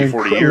 he's written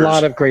a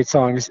lot of great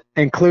songs,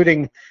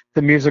 including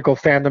the musical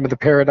Phantom of the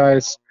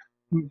Paradise.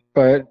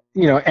 But,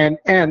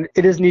 and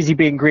It Isn't Easy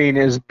Being Green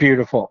is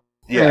beautiful.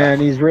 Yeah.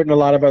 And he's written a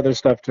lot of other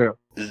stuff, too.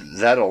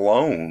 That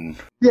alone.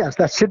 Yes,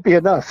 that should be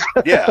enough.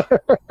 Yeah.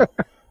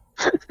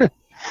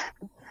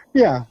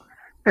 Yeah.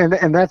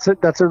 And that's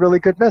a really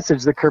good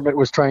message that Kermit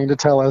was trying to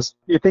tell us.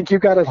 You think you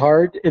got it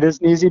hard? It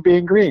isn't easy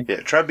being green. Yeah,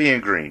 try being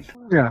green.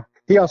 Yeah.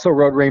 He also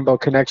wrote Rainbow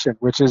Connection,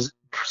 which is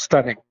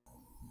stunning.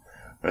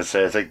 I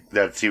think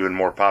that's even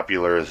more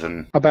popular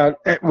than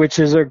which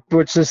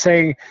is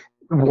saying,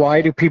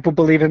 why do people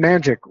believe in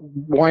magic?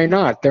 Why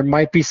not? There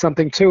might be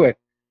something to it.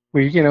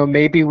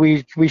 Maybe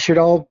we should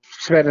all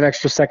spend an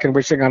extra second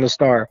wishing on a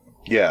star.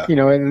 Yeah.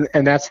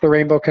 And that's the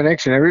Rainbow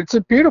Connection. It's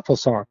a beautiful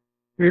song.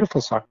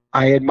 Beautiful song.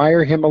 I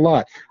admire him a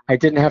lot. I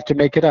didn't have to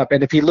make it up.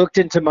 And if he looked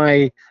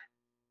into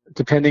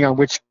depending on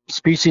which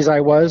species I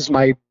was,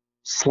 my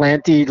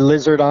slanty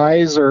lizard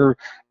eyes, or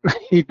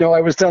he'd know I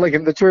was telling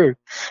him the truth.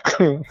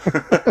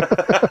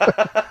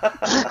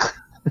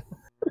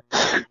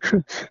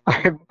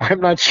 I'm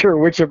not sure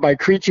which of my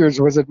creatures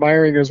was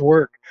admiring his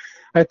work.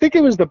 I think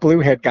it was the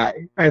bluehead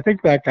guy. I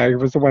think that guy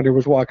was the one who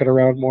was walking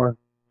around more.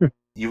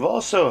 You've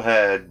also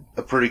had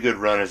a pretty good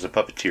run as a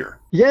puppeteer.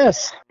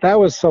 Yes, that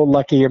was so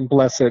lucky and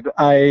blessed.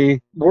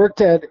 I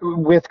worked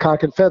with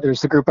Cock and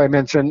Feathers, the group I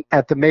mentioned,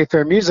 at the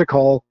Mayfair Music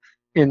Hall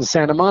in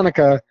Santa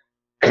Monica,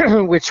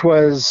 which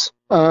was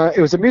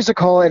it was a music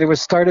hall, and it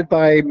was started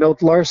by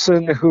Milt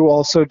Larson, who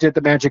also did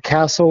the Magic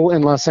Castle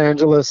in Los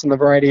Angeles and the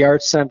Variety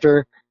Arts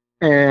Center.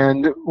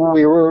 And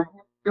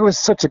it was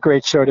such a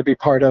great show to be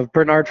part of.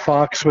 Bernard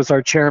Fox was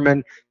our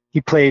chairman.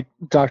 He played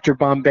Dr.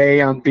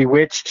 Bombay on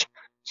Bewitched.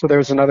 So there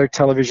was another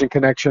television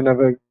connection of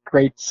a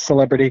great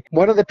celebrity.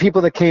 One of the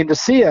people that came to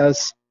see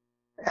us,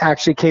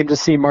 actually came to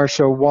see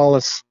Marcia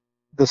Wallace,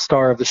 the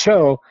star of the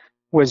show,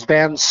 was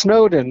Van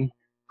Snowden,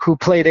 who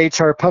played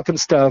H.R.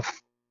 Pufnstuf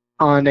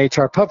on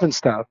H.R.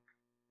 Pufnstuf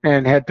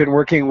and had been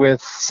working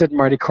with Sid and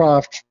Marty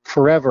Krofft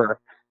forever.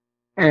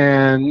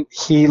 And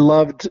he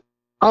loved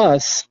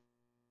us,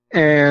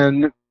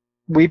 and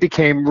we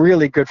became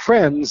really good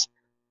friends.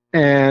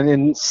 And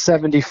in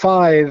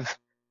 1975,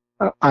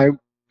 I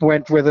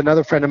went with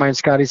another friend of mine,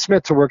 Scotty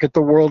Smith, to work at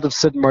the World of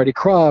Sid and Marty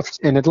Krofft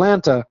in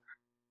Atlanta,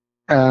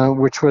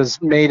 which was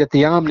made at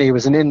the Omni. It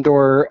was an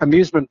indoor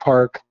amusement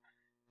park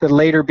that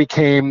later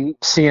became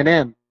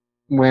CNN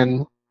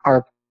when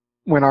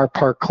our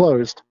park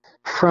closed.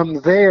 From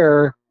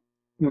there,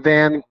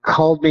 Van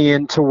called me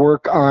in to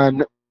work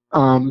on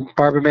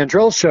Barbara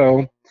Mandrell's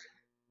show,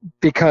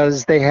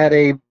 because they had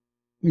a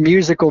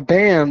musical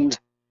band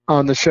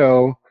on the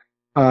show,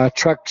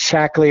 Truck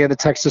Shackley and the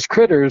Texas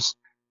Critters,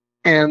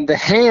 and the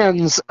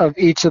hands of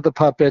each of the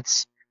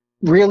puppets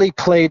really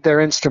played their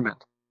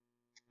instrument.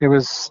 It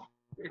was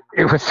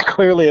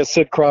clearly a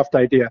Sid Croft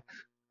idea.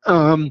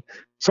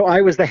 So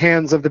I was the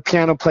hands of the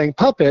piano playing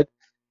puppet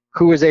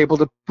who was able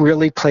to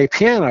really play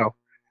piano.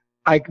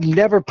 I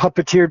never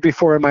puppeteered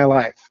before in my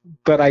life,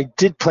 but I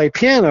did play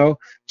piano,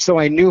 so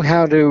I knew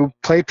how to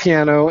play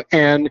piano,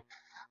 and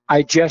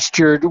I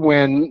gestured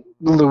when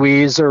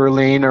Louise or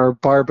Arlene or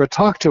Barbara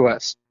talked to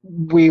us.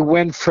 We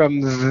went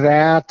from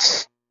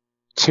that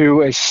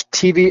to a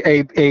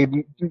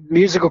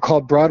musical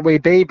called Broadway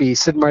Baby.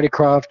 Sid and Marty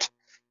Krofft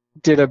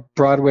did a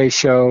Broadway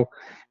show.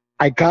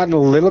 I'd gotten a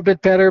little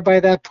bit better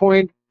by that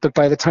point, but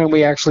by the time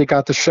we actually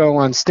got the show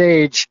on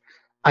stage,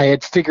 I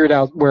had figured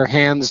out where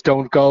hands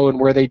don't go and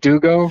where they do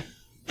go.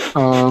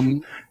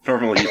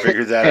 Normally you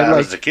figured that out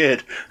as a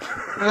kid.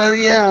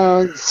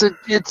 Yeah,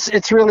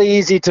 it's really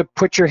easy to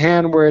put your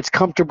hand where it's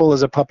comfortable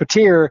as a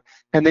puppeteer,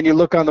 and then you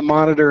look on the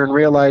monitor and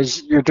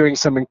realize you're doing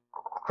some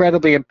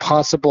incredibly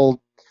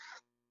impossible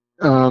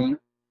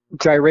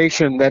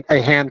gyration that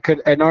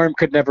an arm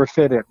could never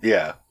fit in.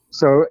 Yeah.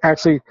 So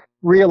actually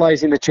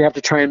realizing that you have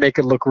to try and make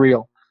it look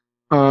real.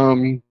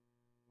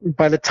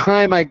 By the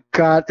time I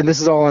got, and this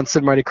is all on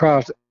Sid and Marty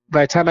Krofft,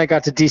 by the time I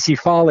got to DC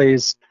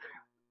Follies,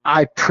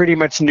 I pretty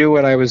much knew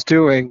what I was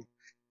doing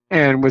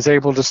and was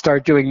able to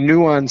start doing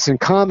nuance and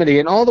comedy.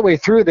 And all the way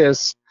through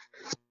this,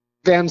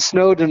 Van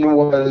Snowden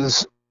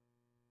was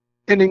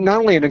not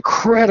only an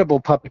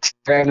incredible puppeteer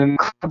and an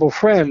incredible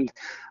friend,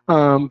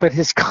 but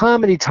his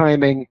comedy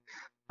timing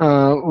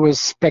was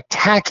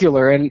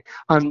spectacular. And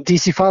on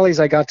DC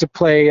Follies, I got to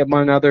play,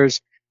 among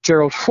others,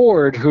 Gerald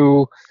Ford,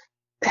 who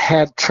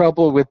had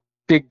trouble with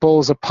big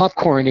bowls of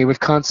popcorn. He would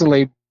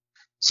constantly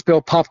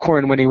spill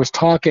popcorn when he was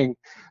talking.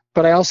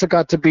 But I also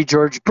got to be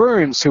George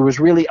Burns, who was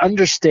really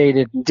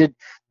understated and did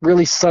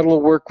really subtle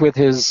work with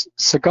his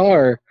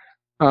cigar.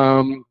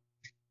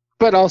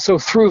 But also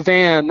through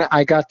Van,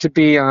 I got to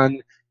be on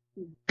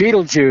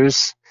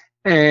Beetlejuice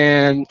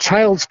and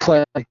Child's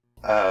Play.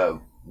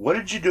 What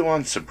did you do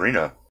on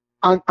Sabrina?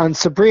 On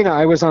Sabrina,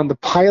 I was on the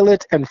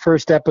pilot and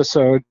first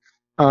episode.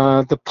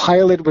 The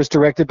pilot was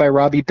directed by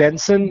Robbie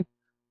Benson,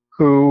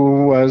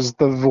 who was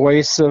the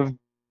voice of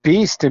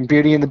Beast in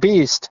Beauty and the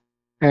Beast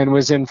and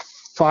was in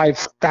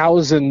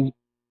 5,000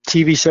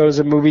 TV shows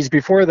and movies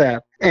before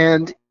that.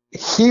 And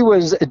he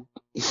was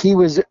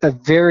a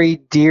very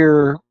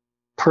dear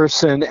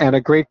person and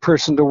a great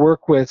person to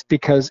work with,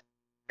 because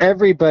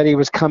everybody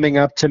was coming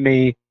up to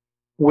me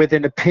with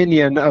an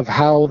opinion of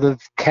how the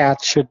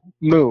cat should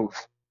move.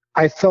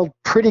 I felt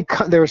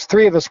there was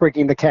 3 of us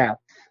working the cat.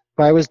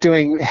 I was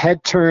doing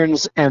head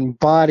turns and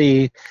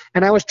body,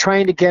 and I was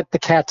trying to get the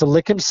cat to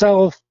lick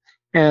himself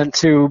and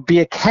to be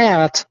a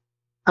cat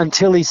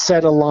until he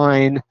said a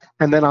line,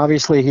 and then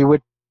obviously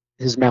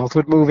his mouth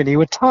would move and he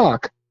would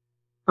talk.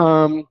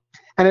 And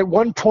at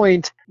one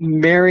point,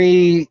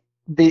 Mary,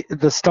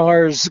 the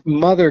star's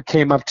mother,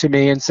 came up to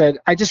me and said,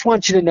 "I just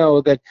want you to know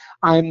that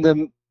I'm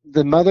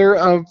the mother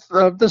of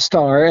the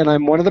star, and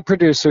I'm one of the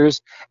producers,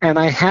 and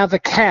I have a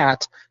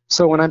cat.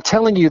 So when I'm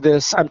telling you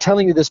this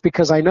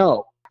because I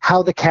know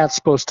how the cat's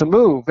supposed to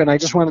move, and I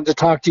just wanted to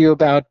talk to you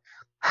about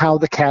how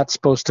the cat's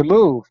supposed to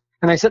move."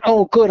 And I said,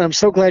 "Oh, good, I'm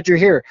so glad you're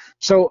here.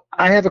 So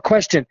I have a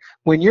question.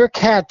 When your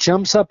cat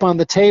jumps up on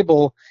the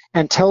table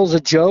and tells a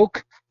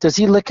joke, does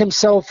he lick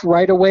himself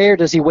right away, or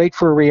does he wait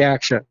for a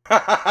reaction?"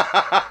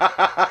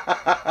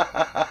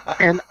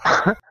 And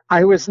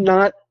I was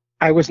not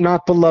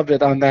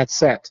beloved on that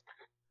set,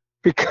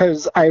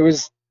 because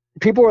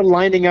people were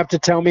lining up to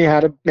tell me how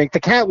to make the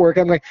cat work.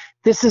 I'm like,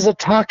 this is a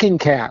talking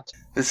cat.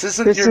 This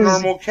isn't your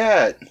normal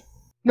cat.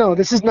 No,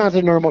 this is not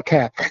a normal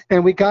cat.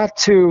 And we got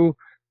to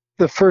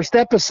the first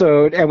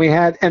episode, and we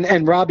had,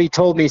 and Robbie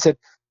told me, he said,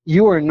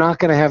 "You are not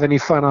going to have any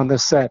fun on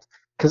this set,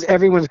 because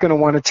everyone's going to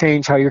want to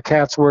change how your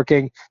cat's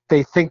working.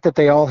 They think that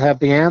they all have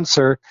the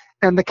answer."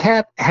 And the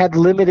cat had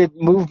limited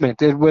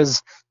movement. It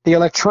was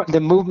the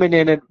movement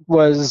in it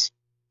was,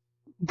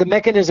 the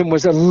mechanism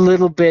was a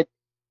little bit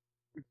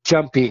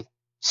jumpy.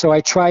 So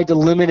I tried to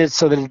limit it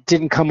so that it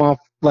didn't come off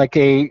like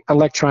a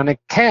electronic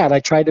cat.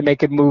 I tried to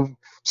make it move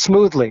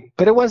smoothly,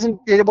 but it wasn't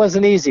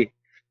easy.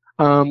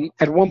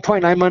 At one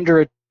point, I'm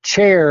under a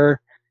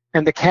chair,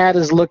 and the cat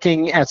is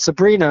looking at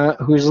Sabrina,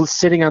 who's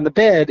sitting on the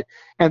bed,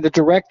 and the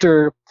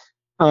director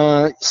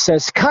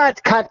says, cut.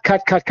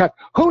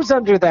 Who's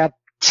under that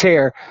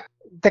chair?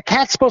 The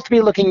cat's supposed to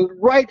be looking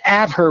right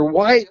at her.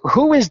 Why?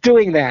 Who is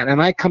doing that?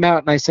 And I come out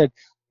and I said,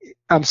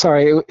 "I'm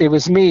sorry, it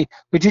was me.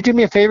 Would you do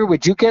me a favor?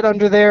 Would you get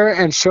under there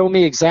and show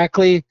me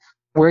exactly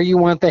where you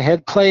want the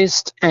head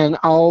placed, and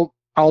I'll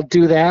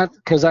do that,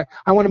 because I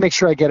want to make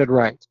sure I get it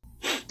right."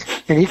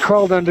 And he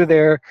crawled under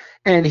there,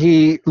 and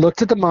he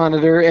looked at the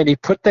monitor, and he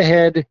put the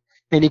head,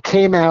 and he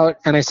came out,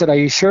 and I said, "Are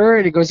you sure?"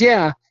 And he goes,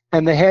 "Yeah."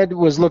 And the head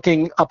was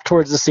looking up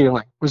towards the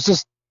ceiling. It was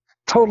just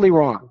totally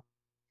wrong.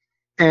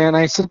 And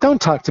I said,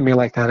 "Don't talk to me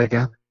like that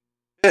again."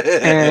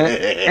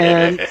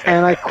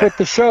 and I quit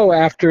the show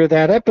after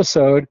that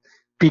episode,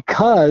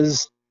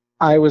 because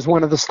I was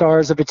one of the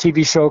stars of a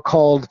TV show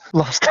called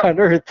Lost on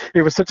Earth.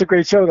 It was such a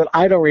great show that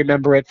I don't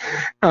remember it.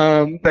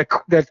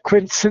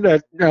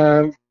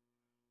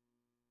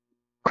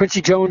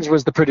 Quincy Jones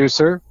was the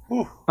producer.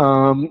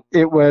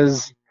 It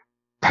was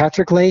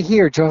Patrick Leahy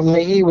or John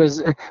Leahy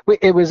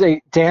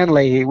Dan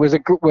Leahy was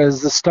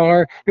the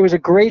star. It was a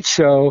great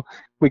show.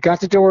 We got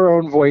to do our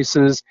own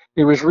voices.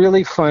 It was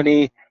really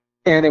funny,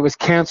 and it was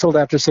canceled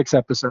after 6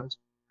 episodes.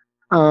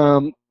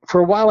 For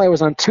a while I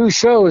was on 2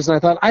 shows, and I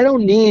thought, I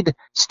don't need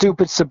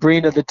stupid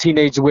Sabrina the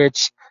Teenage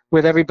Witch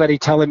with everybody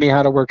telling me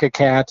how to work a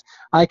cat.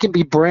 I can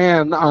be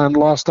Bran on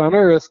Lost on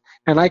Earth,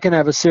 and I can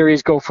have a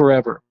series go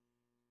forever.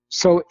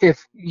 So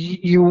if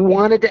you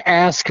wanted to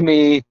ask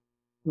me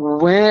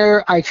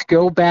where I could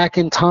go back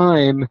in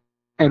time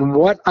and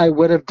what I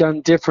would have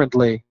done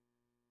differently,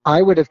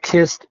 I would have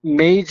kissed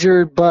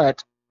major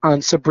butt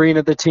on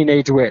Sabrina the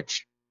Teenage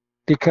Witch,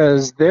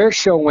 because their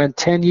show went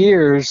 10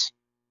 years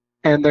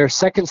and their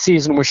second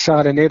season was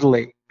shot in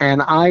Italy,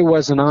 and I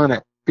wasn't on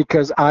it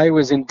because I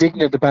was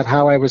indignant about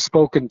how I was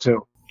spoken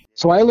to.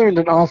 So I learned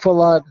an awful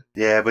lot.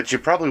 Yeah, but you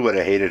probably would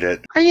have hated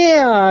it.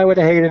 Yeah, I would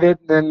have hated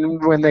it. Then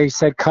when they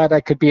said cut, I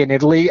could be in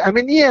Italy. I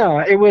mean,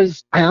 yeah, it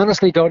was. I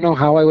honestly don't know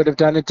how I would have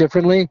done it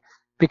differently,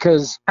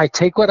 because I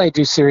take what I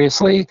do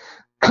seriously.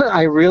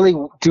 I really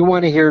do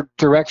want to hear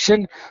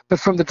direction, but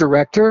from the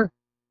director.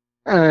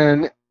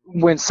 And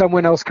when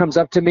someone else comes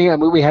up to me, I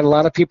mean, we had a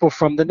lot of people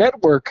from the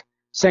network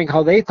saying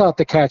how they thought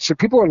the cat should.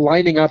 People were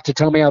lining up to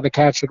tell me how the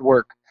cat should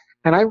work.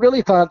 And I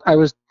really thought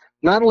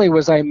not only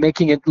was I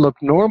making it look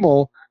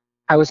normal,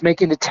 I was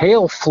making the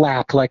tail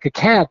flap like a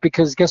cat,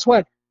 because guess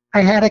what?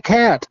 I had a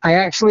cat. I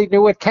actually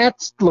knew what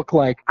cats look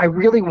like. I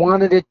really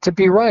wanted it to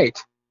be right.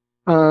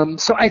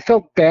 So I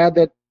felt bad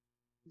that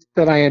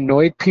I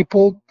annoyed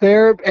people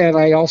there, and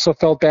I also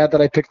felt bad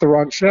that I picked the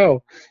wrong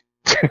show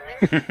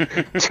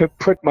to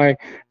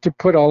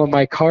put all of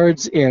my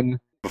cards in.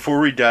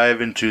 Before we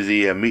dive into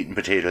the meat and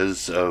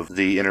potatoes of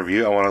the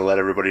interview, I want to let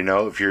everybody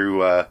know, if you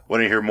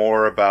want to hear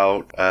more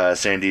about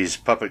Sandy's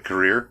puppet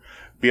career,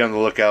 be on the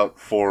lookout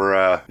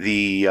for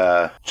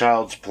the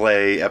Child's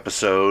Play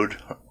episode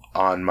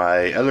on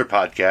my other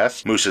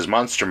podcast, Moose's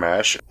Monster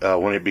Mash,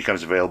 when it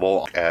becomes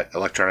available at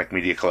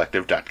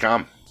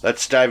electronicmediacollective.com.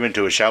 Let's dive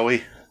into it, shall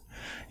we?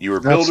 You were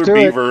Builder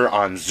Beaver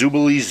on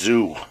Zoobilee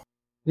Zoo.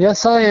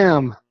 Yes, I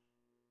am.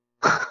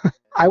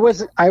 I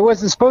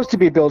wasn't supposed to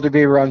be Builder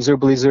Beaver on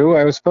Zoobilee Zoo.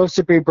 I was supposed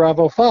to be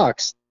Bravo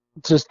Fox.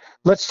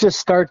 Let's just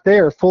start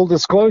there. Full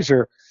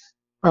disclosure.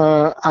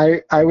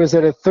 I was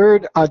at a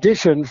 3rd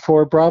audition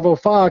for Bravo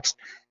Fox,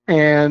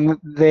 and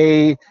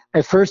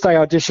at first I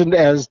auditioned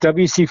as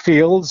W.C.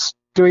 Fields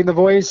doing the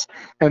voice,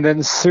 and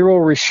then Cyril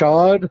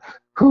Richard,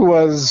 who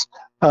was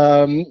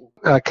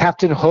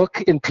Captain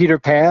Hook in Peter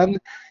Pan,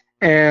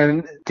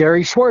 and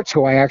Gary Schwartz,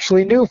 who I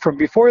actually knew from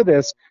before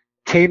this,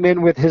 came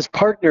in with his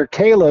partner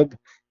Caleb,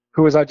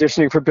 who was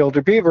auditioning for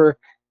Builder Beaver,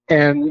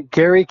 and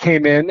Gary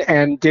came in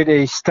and did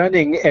a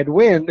stunning Ed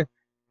Wynn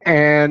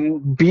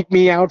and beat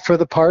me out for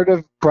the part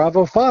of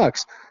Bravo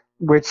Fox,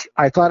 which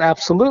I thought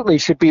absolutely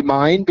should be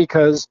mine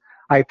because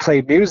I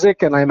play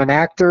music and I'm an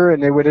actor,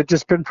 and it would have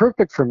just been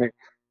perfect for me.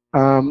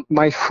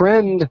 My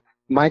friend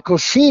Michael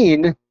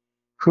Sheen,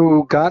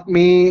 who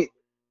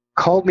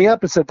called me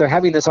up and said, they're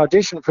having this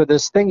audition for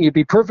this thing you'd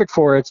be perfect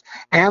for. It's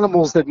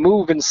animals that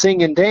move and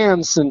sing and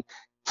dance. And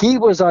he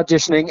was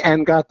auditioning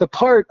and got the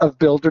part of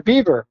Builder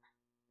Beaver.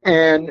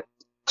 And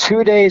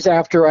 2 days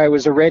after I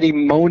was already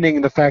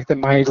moaning the fact that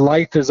my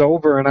life is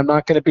over and I'm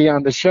not going to be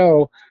on the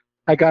show,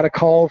 I got a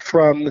call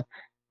from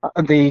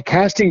the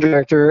casting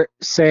director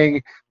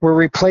saying, we're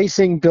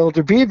replacing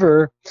Builder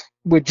Beaver.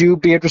 Would you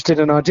be interested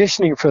in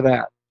auditioning for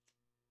that?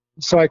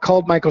 So I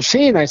called Michael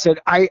Sheen. I said,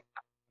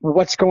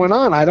 what's going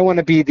on? I don't want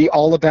to be the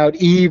All About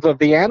Eve of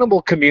the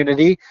animal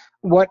community.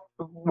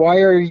 Why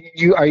are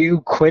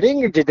you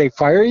quitting? Or did they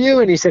fire you?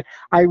 And he said,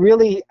 I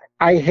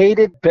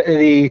hated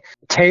the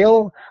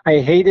tail. I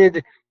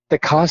hated the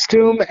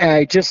costume.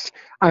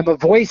 I'm a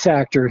voice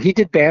actor. He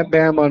did Bam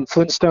Bam on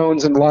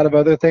Flintstones and a lot of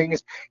other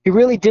things. He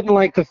really didn't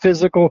like the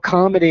physical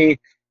comedy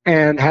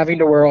and having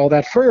to wear all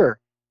that fur.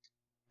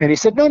 And he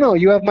said, no,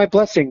 you have my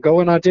blessing. Go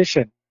and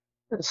audition.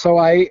 So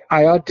I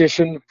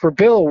auditioned for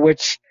Bill,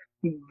 which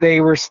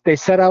they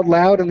said out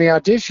loud in the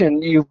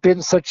audition, you've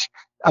been such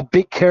a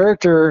big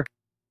character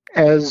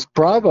as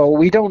Bravo.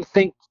 We don't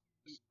think,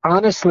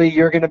 honestly,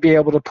 you're going to be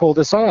able to pull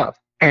this off.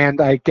 And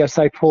I guess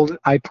I pulled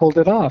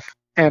it off,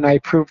 and I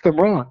proved them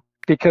wrong.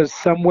 Because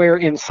somewhere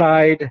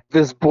inside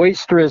this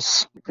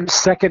boisterous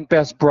second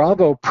best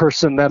Bravo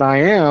person that I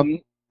am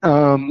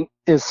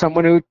is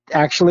someone who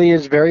actually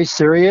is very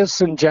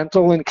serious and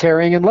gentle and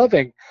caring and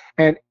loving.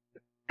 And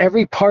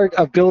every part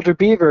of Builder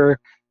Beaver,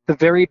 the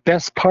very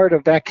best part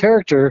of that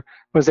character,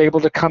 was able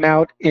to come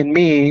out in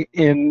me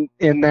in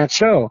that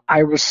show.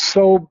 I was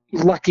so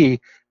lucky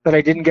that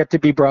I didn't get to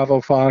be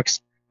Bravo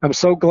Fox. I'm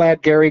so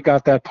glad Gary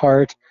got that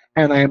part,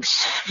 and I am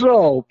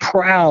so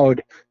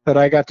proud that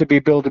I got to be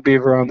Builder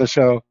Beaver on the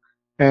show.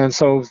 And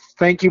so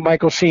thank you,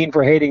 Michael Sheen,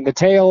 for hating the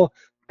tail.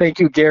 Thank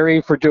you,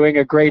 Gary, for doing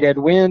a great Ed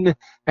Wynn,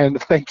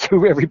 and thank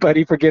you,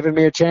 everybody, for giving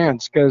me a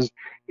chance, because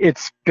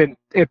it's been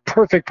a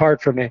perfect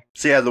part for me.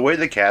 So, yeah, the way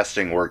the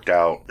casting worked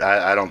out,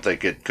 I don't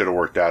think it could have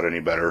worked out any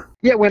better.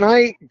 Yeah, when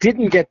I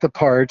didn't get the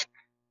part,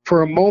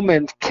 for a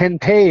moment, Ken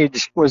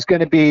Page was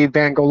going to be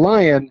Van Gogh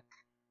Lion,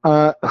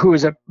 who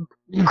is an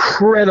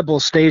incredible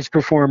stage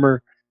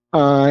performer.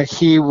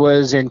 He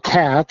was in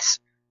Cats.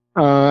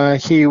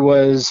 He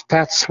was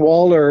Pat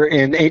Swaller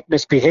in Ain't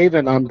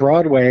Misbehavin' on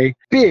Broadway.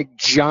 Big,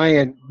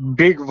 giant,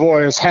 big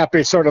voice,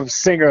 happy sort of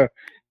singer.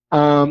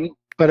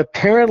 But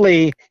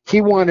apparently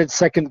he wanted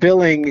second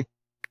billing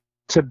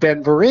to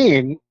Ben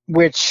Vereen,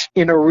 which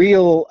in a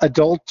real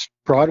adult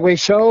Broadway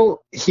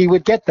show, he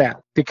would get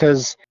that,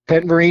 because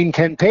Ben Vereen,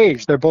 Ken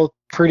Page, they're both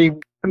pretty.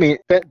 I mean,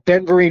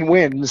 Ben Vereen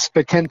wins,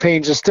 but Ken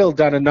Page has still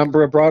done a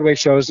number of Broadway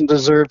shows and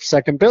deserved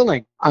second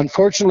billing.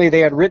 Unfortunately, they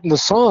had written the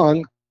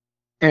song,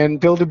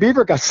 and Bill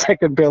DeBeaver got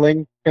second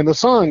billing in the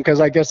song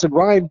because I guess it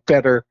rhymed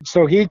better.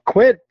 So he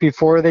quit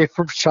before they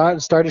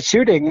started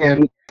shooting,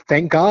 and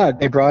thank God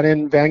they brought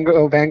in Van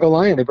Gogh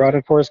Lion. They brought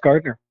in Forrest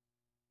Gardner,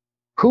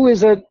 who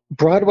is a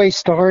Broadway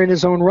star in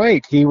his own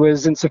right. He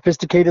was in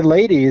Sophisticated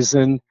Ladies,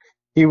 and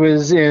he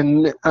was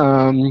in,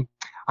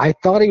 I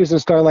thought he was in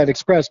Starlight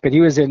Express, but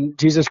he was in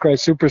Jesus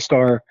Christ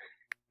Superstar,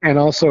 and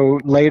also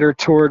later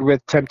toured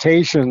with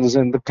Temptations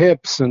and the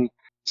Pips. And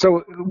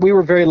so we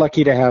were very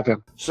lucky to have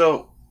him.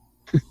 So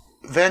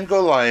Van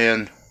Gogh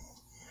Lion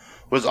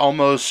was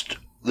almost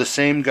the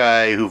same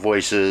guy who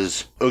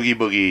voices Oogie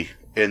Boogie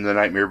in The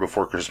Nightmare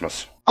Before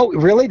Christmas. Oh,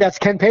 really? That's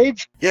Ken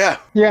Page? Yeah.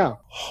 Yeah.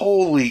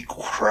 Holy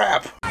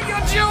crap.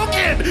 You're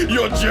joking!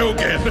 You're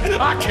joking!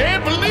 I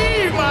can't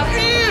believe my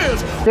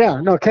ears!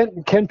 Yeah, no,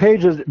 Ken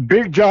Page's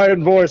big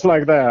giant voice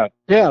like that.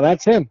 Yeah,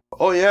 that's him.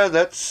 Oh, yeah,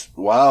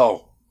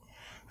 wow.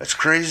 That's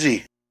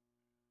crazy.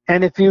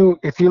 And if you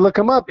look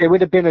him up, it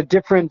would have been a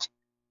different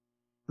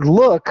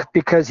look,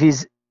 because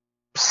he's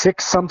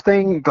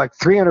 6-something, like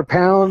 300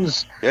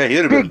 pounds. Yeah, he'd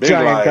have been big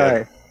giant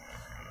lion. guy.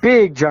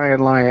 Big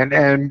giant lion,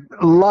 and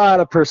a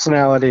lot of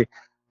personality.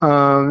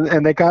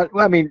 And they got,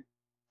 I mean,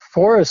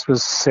 Forrest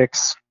was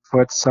 6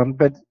 foot some,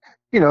 but,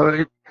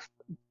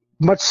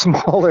 much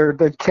smaller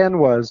than Ken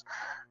was.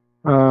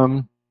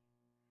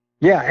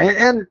 Yeah,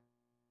 and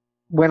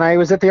when I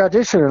was at the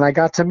audition and I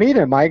got to meet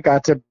him, I'm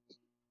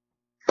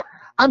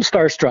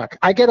starstruck.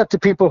 I get up to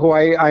people who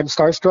I'm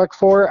starstruck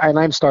for, and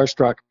I'm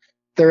starstruck.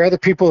 There are other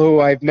people who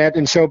I've met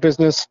in show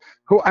business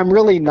who I'm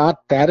really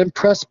not that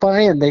impressed by,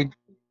 and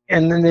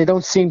then they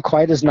don't seem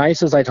quite as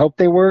nice as I'd hoped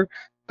they were.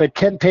 But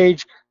Ken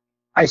Page,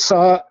 I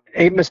saw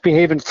Ain't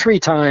Misbehavin' 3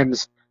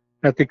 times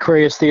at the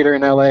Aquarius Theater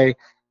in L.A.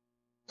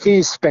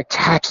 He's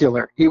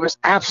spectacular. He was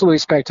absolutely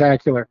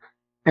spectacular.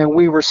 And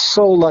we were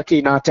so lucky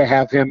not to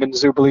have him in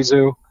Zoobly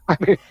Zoo. I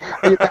mean,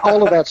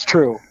 all of that's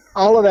true.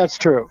 All of that's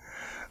true.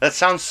 That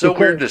sounds so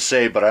weird to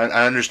say, but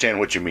I understand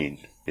what you mean.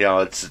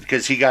 It's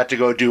because he got to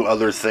go do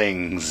other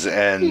things,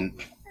 and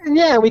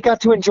yeah, we got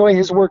to enjoy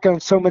his work on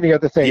so many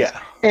other things. Yeah.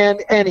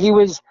 And he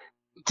was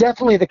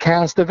definitely, the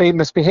cast of Ain't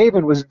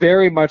Misbehavin' was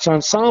very much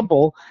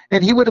ensemble,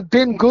 and he would have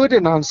been good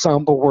in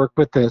ensemble work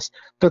with this.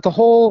 But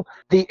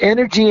the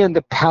energy and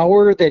the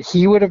power that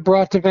he would have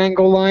brought to Van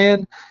Gogh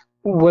Lion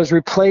was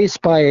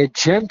replaced by a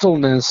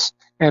gentleness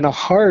and a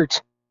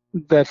heart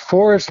that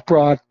Forrest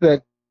brought,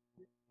 that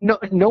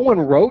no one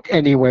wrote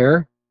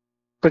anywhere,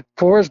 but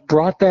Forrest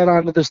brought that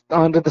onto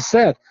the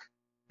set,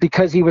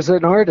 because he was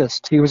an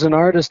artist. He was an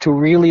artist who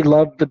really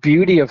loved the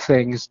beauty of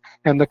things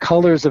and the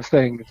colors of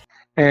things.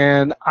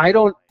 And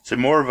So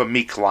more of a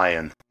meek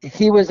lion.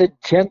 he was a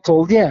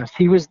gentle, yes,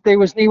 he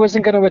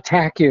wasn't going to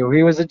attack you.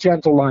 He was a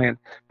gentle lion,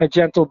 a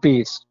gentle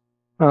beast.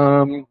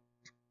 And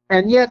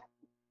yet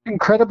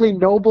incredibly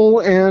noble,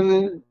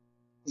 and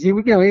he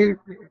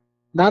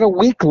not a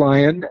weak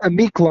lion, a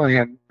meek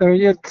lion.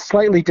 They're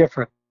slightly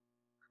different.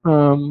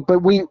 But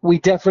we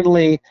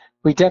definitely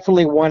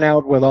won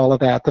out with all of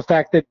that. The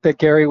fact that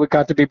Gary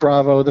got to be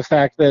Bravo, the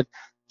fact that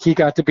he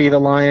got to be the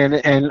lion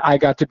and I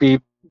got to be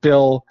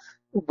Bill,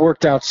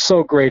 worked out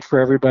so great for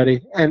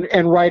everybody.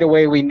 And right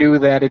away we knew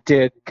that it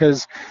did,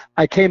 because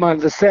I came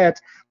onto the set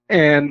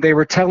and they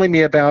were telling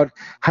me about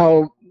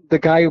how the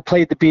guy who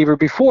played the Beaver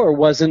before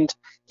wasn't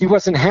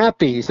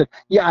happy. He said,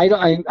 yeah, I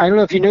don't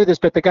know if you knew this,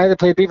 but the guy that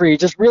played Beaver, he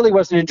just really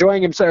wasn't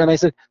enjoying himself. And I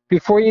said,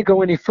 before you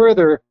go any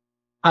further,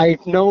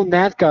 I've known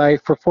that guy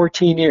for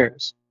 14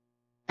 years.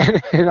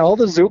 And all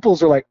the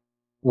Zooples are like,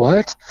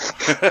 what?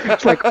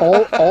 It's like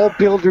all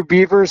Builder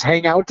Beavers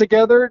hang out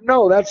together?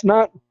 No, that's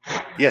not.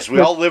 Yes, we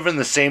all live in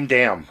the same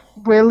dam.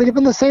 We live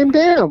in the same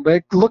dam.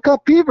 Like, look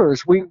up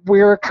beavers.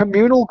 We're a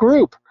communal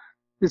group.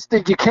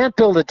 You can't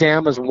build a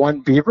dam as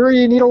one beaver.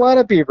 You need a lot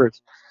of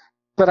beavers.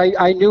 But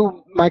I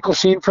knew Michael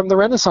Sheen from the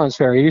Renaissance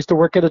Fair. He used to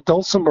work at a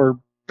Dulcimer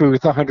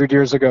booth 100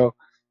 years ago.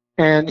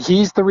 And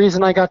he's the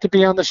reason I got to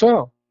be on the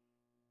show.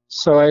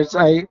 So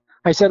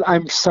I said,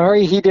 I'm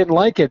sorry he didn't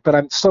like it, but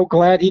I'm so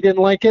glad he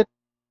didn't like it,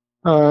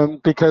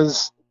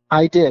 because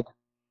I did.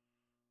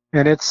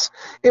 And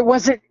it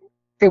wasn't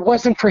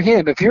for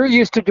him. If you're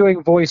used to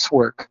doing voice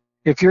work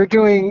If you're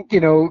doing,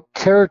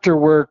 character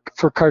work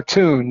for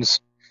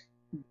cartoons,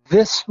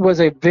 this was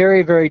a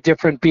very, very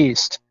different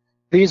beast.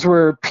 These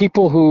were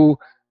people who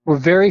were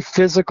very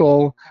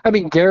physical. I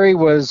mean, Gary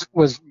was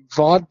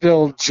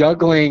vaudeville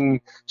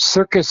juggling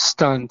circus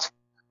stunt.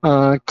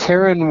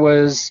 Karen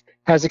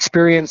has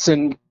experience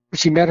in.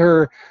 She met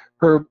her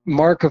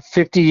mark of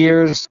 50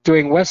 years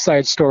doing West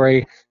Side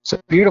Story. So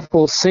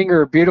beautiful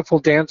singer, beautiful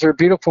dancer,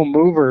 beautiful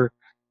mover.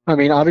 I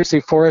mean,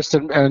 obviously Forrest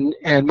and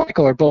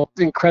Michael are both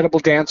incredible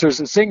dancers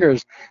and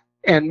singers.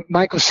 And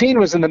Michael Sheen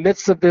was in the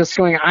midst of this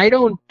going, I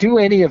don't do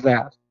any of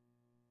that.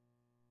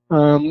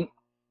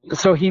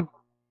 So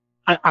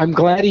I'm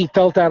glad he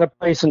felt out of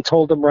place and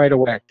told them right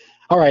away.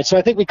 All right, so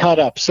I think we caught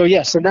up. So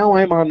so now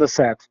I'm on the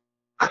set.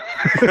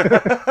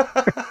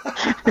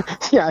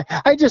 Yeah,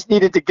 I just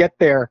needed to get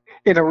there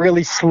in a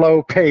really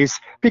slow pace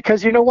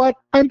because you know what?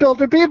 I'm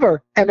Builder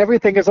Beaver, and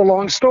everything is a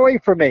long story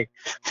for me.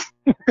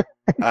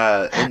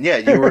 And yeah,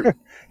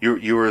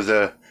 you were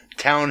the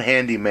town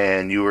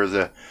handyman. You were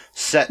the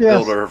set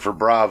builder for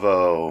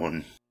Bravo.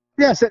 And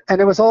yes,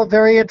 and it was all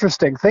very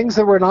interesting. Things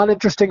that were not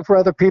interesting for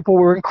other people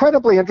were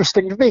incredibly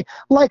interesting to me,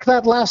 like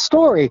that last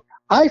story.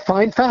 I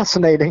find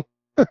fascinating.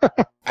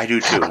 I do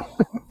too.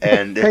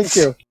 And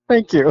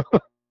Thank you.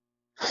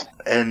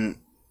 And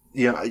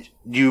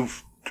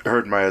you've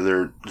heard my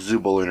other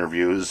Zooble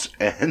interviews,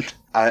 and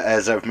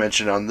as I've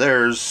mentioned on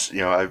theirs,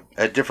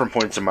 at different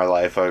points in my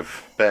life,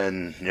 I've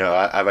been,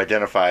 I've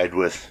identified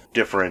with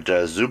different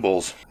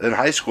Zoobles. In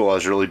high school, I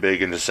was really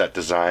big into set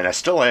design. I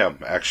still am,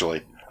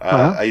 actually.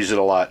 I use it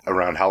a lot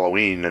around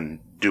Halloween and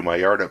do my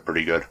yard up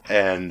pretty good.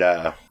 And,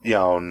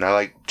 and I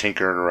like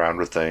tinkering around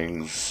with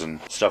things and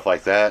stuff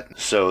like that.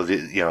 So,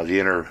 the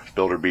inner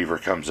Builder Beaver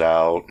comes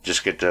out,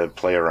 just get to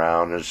play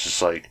around, and it's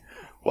just like,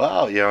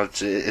 wow,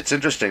 it's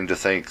interesting to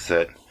think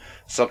that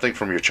something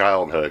from your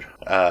childhood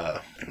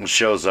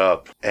shows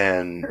up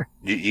and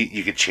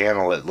you could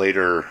channel it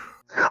later.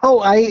 Oh,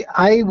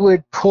 I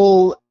would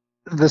pull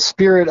the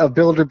spirit of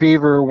Builder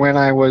Beaver when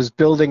I was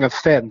building a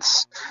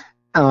fence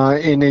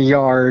in a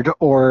yard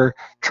or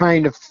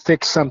trying to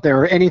fix something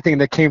or anything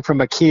that came from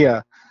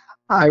IKEA.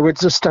 I would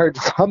just start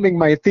humming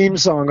my theme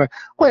song.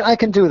 Wait, I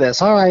can do this.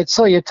 All right,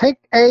 so you take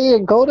A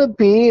and go to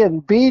B,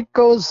 and B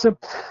goes to,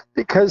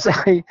 because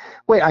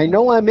I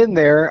know I'm in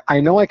there.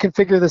 I know I can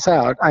figure this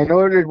out. I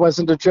know it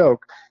wasn't a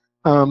joke.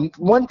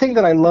 One thing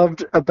that I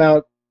loved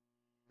about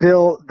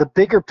Bill, the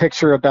bigger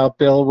picture about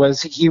Bill,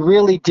 was he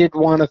really did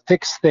want to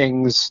fix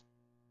things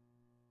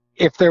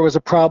if there was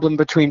a problem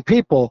between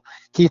people.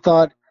 He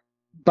thought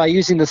by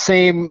using the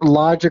same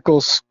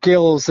logical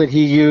skills that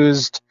he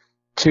used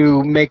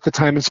to make the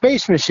time and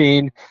space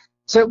machine,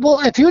 said, well,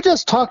 if you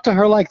just talk to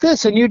her like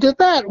this and you did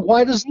that,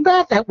 why doesn't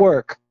that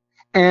work?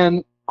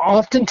 And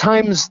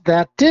oftentimes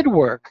that did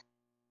work.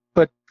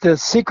 But the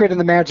secret and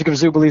the magic of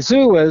Zoobilee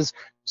Zoo was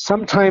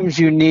sometimes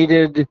you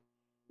needed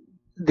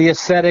the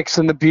aesthetics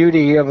and the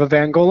beauty of a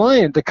Van Gogh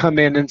lion to come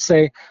in and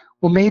say,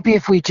 well, maybe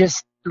if we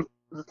just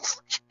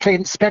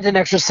spend an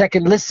extra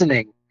second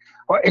listening,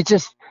 or it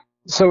just,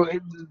 so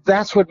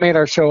that's what made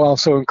our show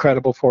also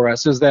incredible for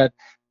us, is that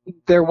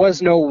there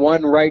was no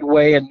one right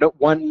way and no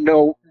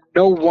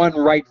one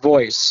right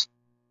voice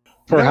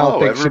for how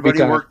things should be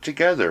done. Everybody worked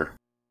together.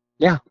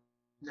 Yeah.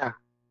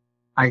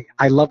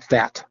 I love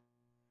that.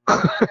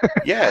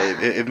 Yeah,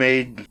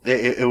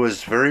 it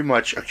was very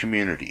much a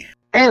community.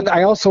 And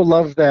I also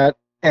love that,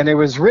 and it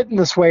was written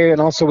this way, and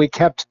also we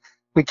kept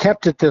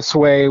it this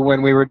way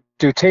when we would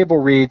do table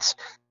reads.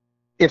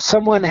 If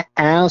someone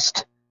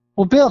asked,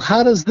 well, Bill,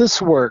 how does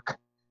this work?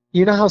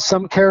 You know how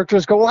some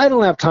characters go, well, I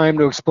don't have time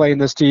to explain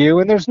this to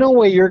you, and there's no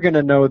way you're going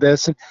to know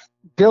this. And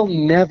Bill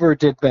never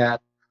did that.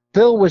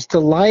 Bill was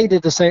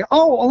delighted to say,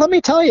 oh, well, let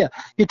me tell you,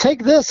 you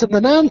take this and the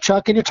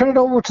nunchuck and you turn it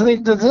over to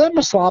the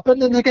Zimmerslop,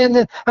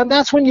 and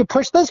that's when you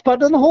push this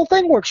button and the whole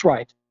thing works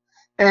right.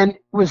 And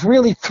was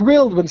really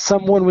thrilled when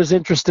someone was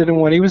interested in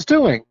what he was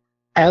doing,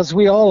 as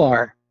we all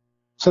are.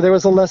 So there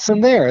was a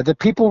lesson there that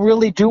people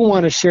really do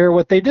want to share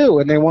what they do,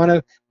 and they want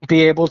to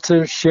be able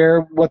to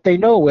share what they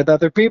know with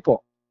other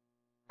people.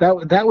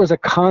 That was a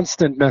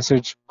constant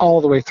message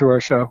all the way through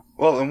our show.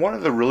 Well, and one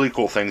of the really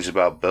cool things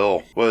about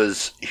Bill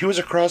was he was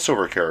a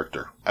crossover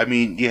character. I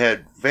mean, you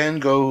had Van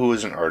Gogh, who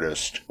was an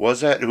artist,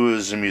 Wozzetti, who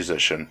was a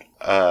musician,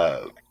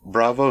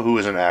 Bravo, who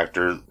was an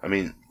actor. I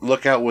mean,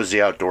 Lookout was the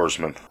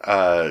outdoorsman.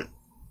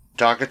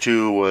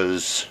 Takatu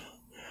was,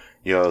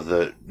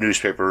 the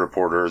newspaper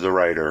reporter, the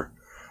writer.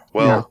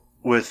 Well,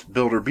 with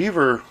Builder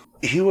Beaver,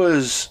 he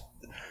was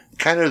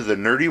kind of the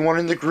nerdy one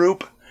in the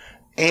group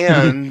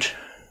and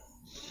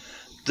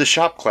the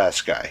shop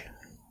class guy.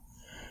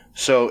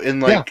 So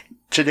in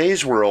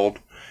today's world,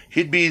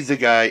 he'd be the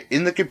guy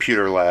in the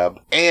computer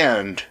lab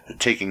and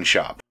taking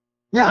shop.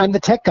 Yeah, I'm the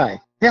tech guy.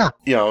 Yeah.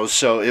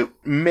 So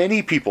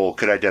many people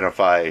could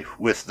identify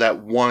with that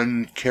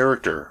one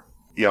character.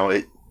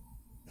 That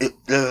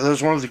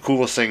was one of the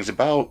coolest things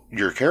about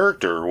your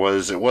character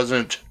was it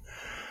wasn't,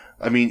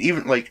 I mean,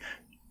 even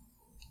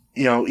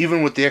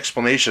even with the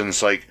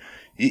explanations,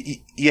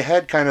 you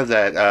had kind of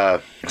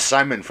that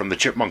Simon from the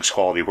Chipmunks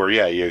quality where,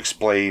 yeah, you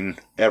explain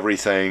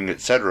everything,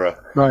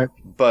 etc. Right.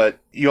 But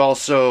you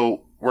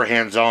also were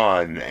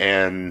hands-on,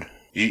 and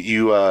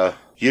you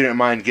didn't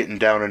mind getting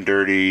down and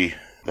dirty.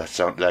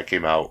 That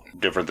came out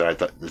different than I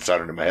thought it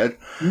sounded in my head.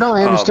 No,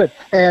 I understood.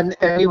 And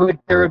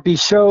there would be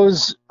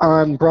shows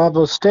on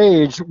Bravo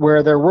stage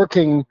where they're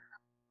working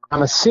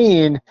on a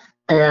scene,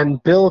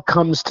 and Bill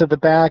comes to the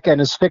back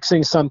and is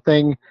fixing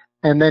something,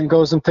 and then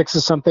goes and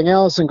fixes something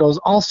else and goes,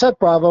 all set,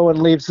 Bravo,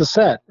 and leaves the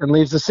set and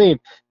leaves the scene.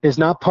 Is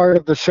not part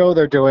of the show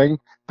they're doing,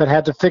 but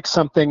had to fix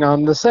something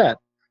on the set.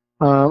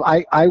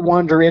 I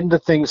wander into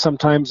things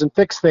sometimes and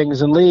fix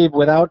things and leave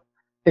without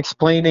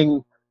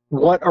explaining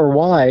what or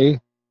why.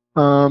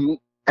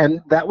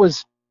 And that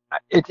was,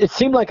 it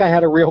seemed like I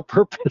had a real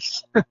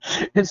purpose.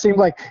 It seemed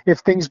like if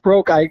things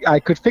broke, I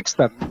could fix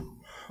them.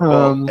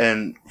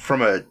 And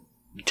from a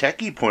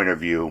techie point of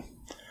view,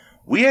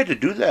 we had to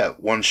do that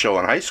one show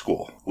in high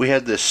school. We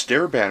had this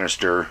stair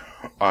banister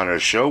on a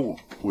show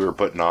we were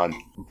putting on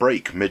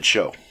break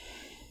mid-show.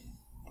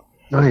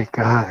 My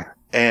God.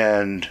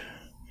 And,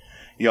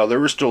 there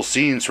were still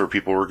scenes where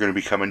people were going to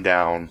be coming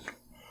down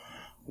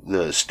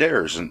the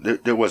stairs, and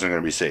it wasn't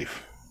going to be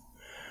safe.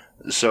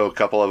 So a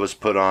couple of us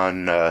put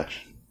on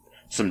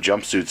some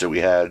jumpsuits that we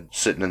had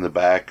sitting in the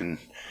back and,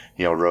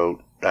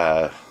 wrote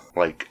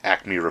like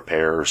Acme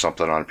Repair or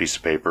something on a piece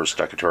of paper,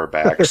 stuck it to our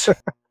backs.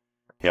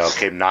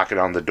 Came knocking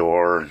on the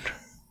door, and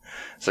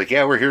it's like,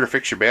 yeah, we're here to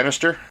fix your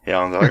banister.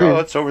 And they're like, oh,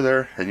 it's over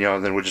there. And,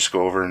 then we'll just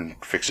go over and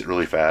fix it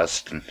really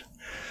fast. And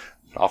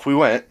off we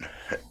went,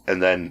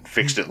 and then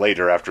fixed it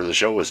later after the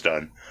show was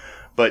done.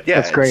 But yeah,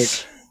 that's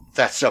great.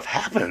 That stuff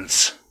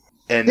happens.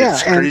 And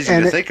it's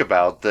crazy to think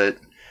about that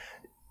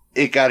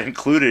it got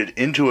included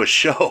into a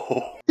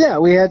show. Yeah,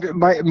 we had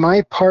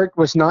my part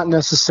was not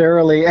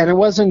necessarily, and it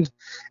wasn't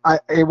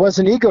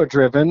ego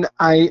driven.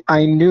 I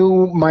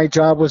knew my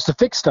job was to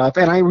fix stuff,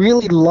 and I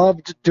really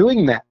loved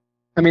doing that.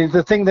 I mean,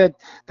 the thing that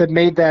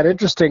made that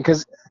interesting,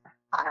 because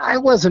I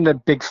wasn't a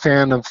big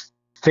fan of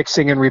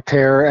fixing and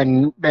repair,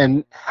 and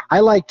I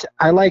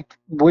liked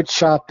wood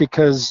shop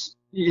because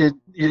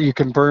you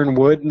can burn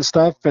wood and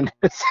stuff, and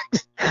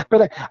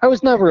but I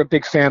was never a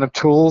big fan of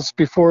tools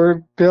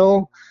before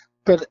Bill.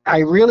 But I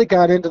really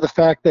got into the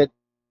fact that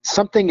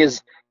something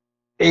is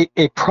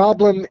a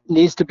problem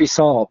needs to be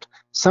solved.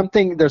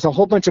 There's a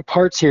whole bunch of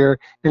parts here,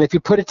 and if you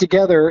put it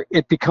together,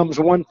 it becomes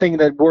one thing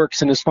that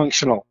works and is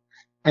functional.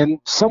 And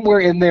somewhere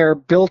in there,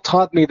 Bill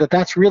taught me that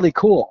that's really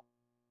cool.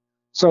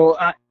 So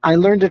I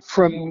learned it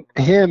from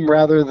him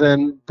rather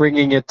than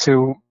bringing it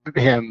to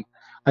him.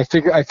 I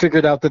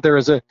figured out that there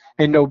is a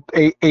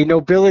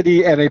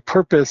nobility and a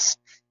purpose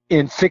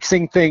in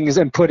fixing things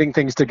and putting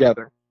things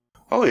together.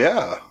 Oh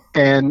yeah.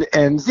 And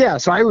yeah,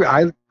 so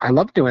I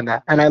love doing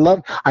that, and I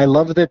love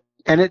that,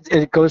 and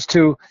it goes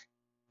to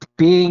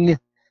being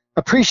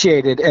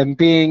appreciated and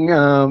being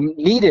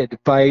needed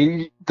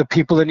by the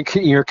people in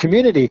your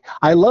community.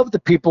 I love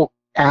that people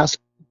ask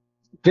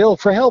Bill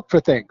for help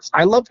for things.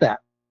 I love that,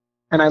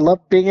 and I love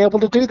being able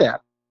to do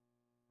that.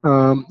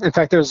 In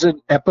fact, there's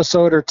an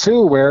episode or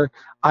two where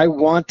I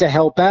want to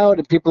help out,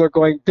 and people are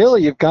going, Bill,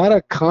 you've got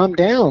to calm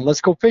down.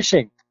 Let's go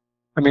fishing.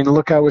 I mean,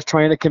 look, I was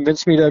trying to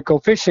convince me to go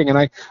fishing,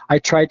 and I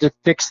tried to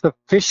fix the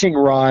fishing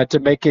rod to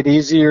make it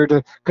easier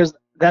because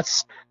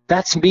that's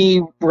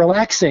me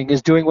relaxing,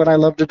 is doing what I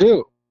love to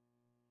do.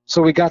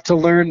 So we got to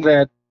learn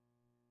that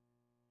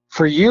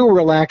for you,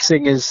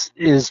 relaxing is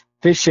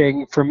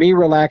fishing. For me,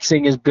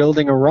 relaxing is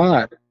building a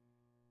rod.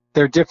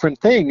 They're different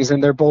things,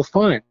 and they're both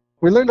fine.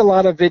 We learned a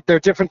lot of it.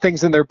 They're different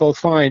things, and they're both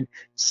fine.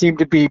 Seem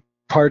to be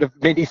part of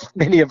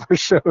many of our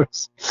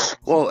shows.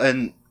 Well,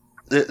 and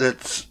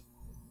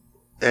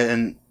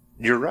and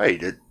you're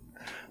right.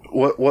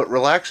 What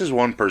relaxes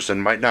one person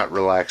might not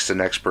relax the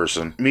next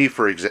person. Me,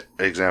 for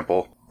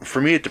example, for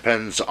me it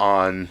depends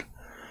on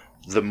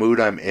the mood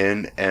I'm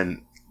in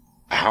and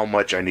how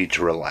much I need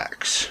to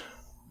relax.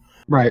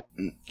 Right.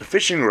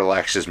 Fishing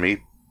relaxes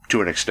me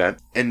to an extent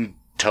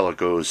until it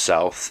goes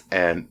south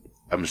and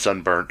I'm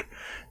sunburnt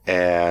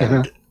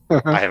and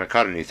I haven't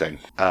caught anything.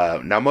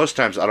 Now, most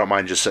times I don't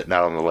mind just sitting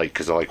out on the lake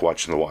because I like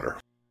watching the water.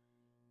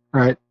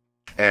 Right.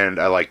 And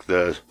I like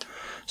the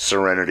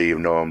serenity of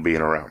knowing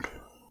being around.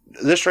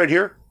 This right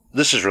here,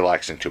 this is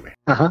relaxing to me.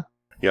 Uh-huh.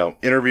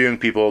 Interviewing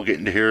people,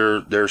 getting to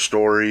hear their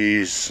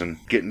stories and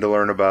getting to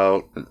learn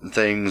about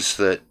things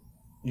that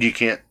you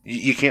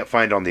can't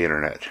find on the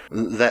internet.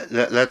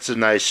 That's a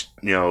nice,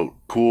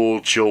 cool,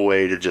 chill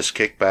way to just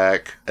kick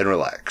back and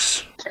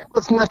relax.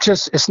 It's not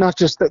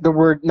just the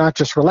word, not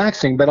just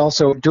relaxing, but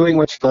also doing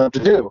what you love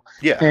to do.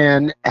 Yeah.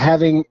 And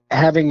having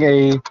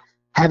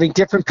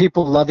different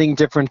people loving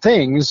different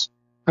things.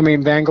 I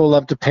mean, Van Gogh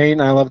loved to paint,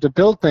 and I loved to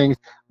build things,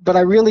 but I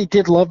really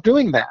did love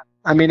doing that.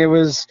 I mean, it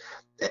was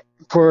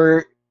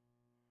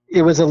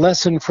a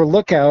lesson for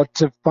Lookout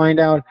to find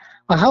out,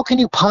 well, how can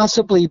you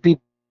possibly be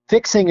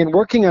fixing and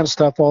working on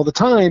stuff all the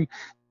time?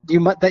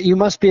 You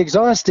must be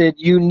exhausted.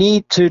 You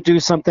need to do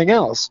something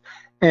else.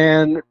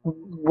 And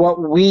what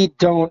we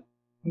don't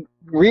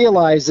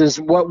realizes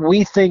what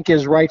we think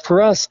is right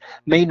for us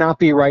may not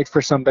be right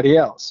for somebody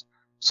else.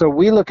 So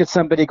we look at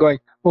somebody going,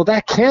 well,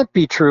 that can't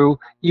be true.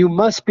 You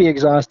must be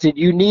exhausted.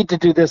 You need to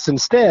do this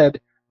instead,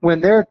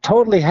 when they're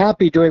totally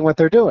happy doing what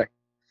they're doing.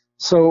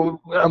 So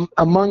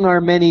among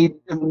our many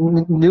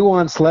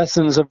nuanced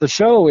lessons of the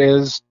show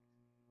is,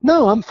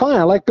 no, I'm fine.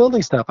 I like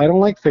building stuff. I don't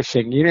like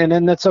fishing.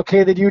 And that's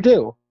okay that you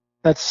do.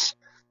 That's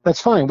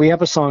fine. We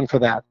have a song for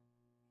that.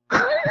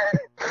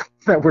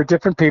 That we're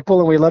different people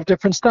and we love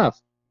different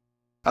stuff.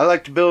 I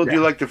like to build,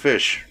 you like to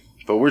fish,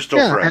 but we're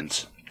still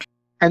friends.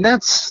 And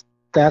that's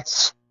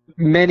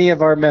many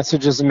of our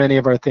messages and many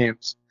of our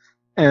themes.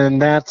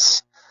 And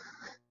that's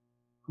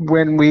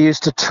when we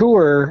used to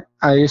tour,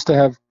 I used to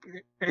have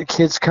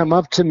kids come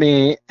up to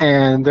me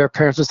and their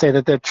parents would say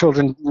that their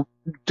children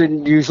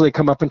didn't usually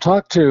come up and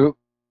talk to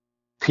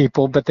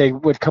people, but they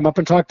would come up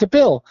and talk to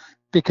Bill,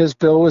 because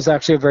Bill was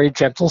actually a very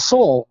gentle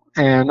soul,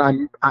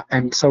 and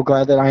I'm so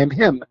glad that I am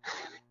him.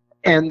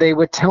 And they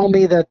would tell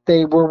me that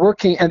they were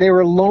working and they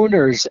were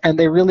loners, and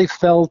they really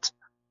felt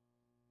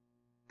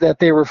that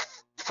they were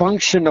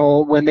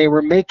functional when they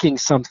were making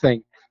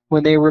something,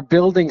 when they were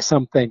building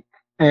something,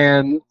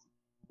 and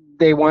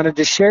they wanted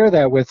to share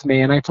that with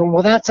me. And I told them,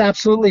 well, that's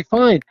absolutely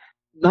fine.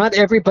 Not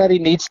everybody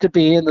needs to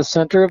be in the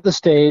center of the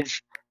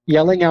stage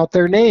yelling out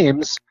their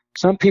names.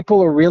 Some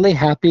people are really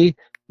happy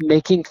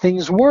making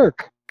things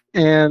work,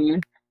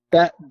 and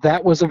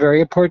that was a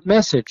very important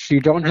message. You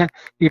don't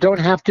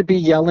have to be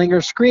yelling or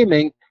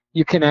screaming.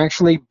 You can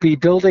actually be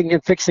building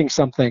and fixing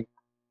something.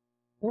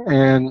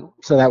 And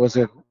so that was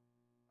it.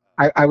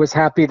 I was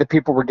happy that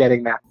people were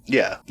getting that.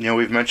 Yeah,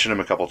 we've mentioned him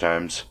a couple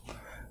times,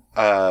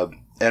 and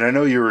I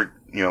know you were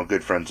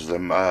good friends with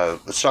him.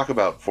 Let's talk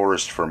about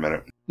Forrest for a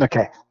minute.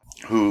 Okay.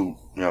 Who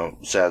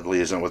sadly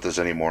isn't with us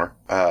anymore.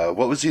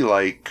 What was he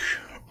like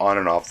on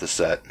and off the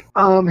set?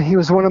 He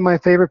was one of my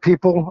favorite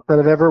people that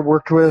I've ever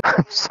worked with.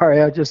 I'm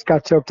sorry, I just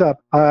got choked up.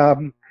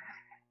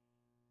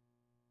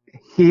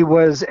 He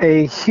was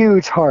a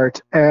huge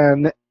heart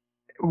and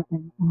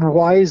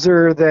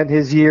wiser than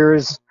his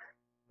years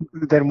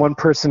than one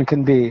person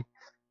can be,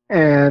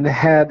 and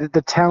had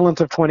the talent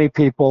of 20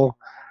 people,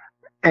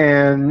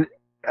 and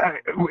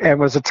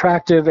was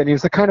attractive, and he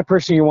was the kind of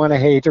person you want to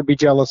hate or be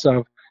jealous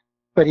of.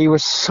 But he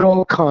was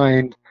so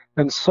kind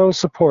and so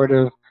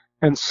supportive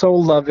and so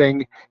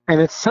loving, and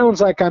it sounds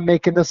like I'm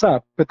making this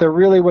up, but there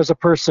really was a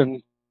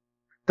person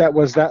that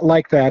was that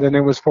like that, and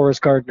it was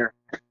Forrest Gardner.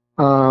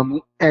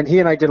 And he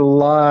and I did a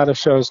lot of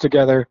shows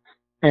together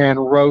and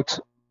wrote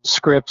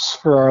scripts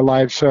for our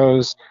live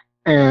shows,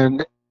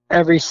 and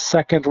every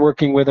second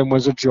working with him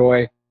was a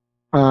joy.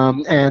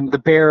 And the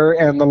Bear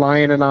and the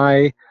Lion and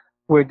I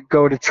would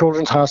go to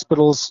children's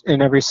hospitals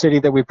in every city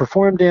that we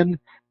performed in,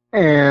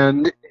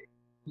 and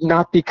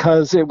not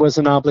because it was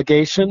an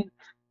obligation,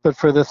 but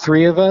for the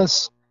three of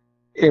us,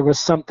 it was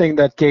something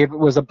that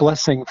was a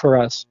blessing for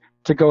us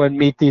to go and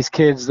meet these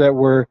kids that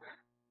were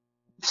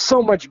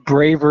so much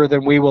braver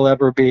than we will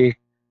ever be.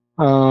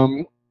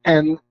 And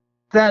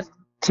that,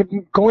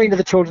 going to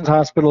the children's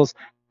hospitals,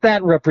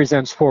 that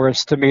represents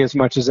Forrest to me as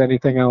much as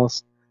anything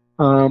else.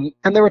 And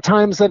there were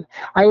times that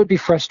I would be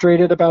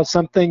frustrated about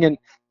something, and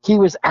he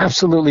was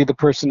absolutely the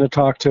person to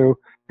talk to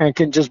and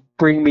can just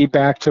bring me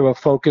back to a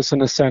focus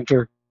and a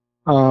center.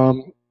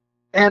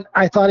 And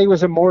I thought he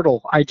was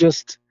immortal.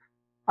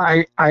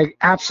 I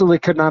absolutely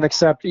could not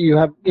accept you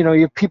have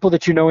people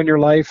that in your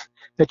life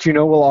that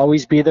will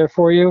always be there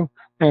for you.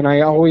 And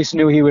I always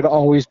knew he would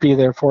always be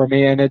there for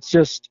me. And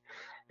it's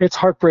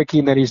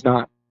heartbreaking that he's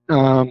not.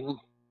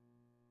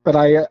 But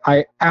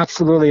I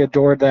absolutely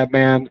adored that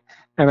man,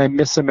 and I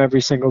miss him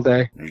every single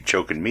day. You're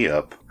choking me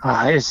up.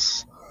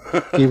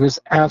 He was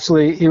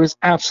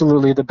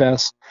absolutely the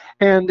best.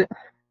 And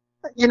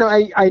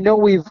I know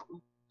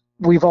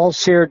we've all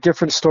shared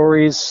different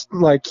stories.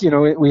 Like,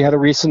 we had a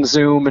recent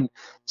Zoom, and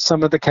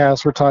some of the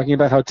cast were talking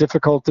about how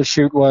difficult the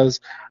shoot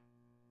was.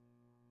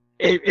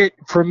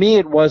 For me,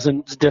 it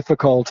wasn't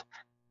difficult.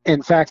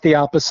 In fact, the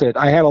opposite.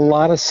 I had a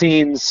lot of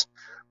scenes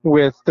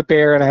with the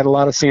Bear, and I had a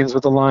lot of scenes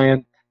with the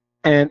Lion.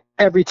 And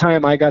every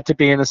time I got to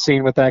be in a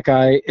scene with that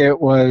guy, it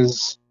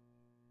was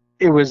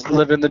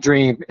living the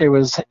dream. It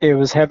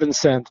was heaven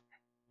sent.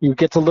 You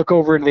get to look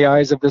over into the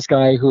eyes of this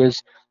guy who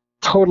is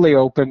totally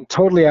open,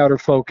 totally outer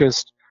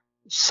focused,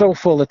 so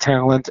full of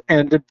talent,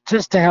 and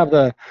just to have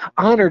the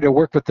honor to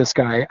work with this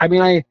guy. I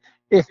mean,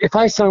 if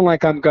I sound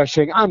like I'm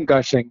gushing, I'm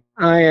gushing.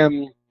 I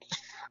am.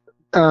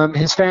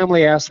 His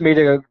family asked me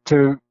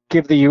to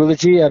give the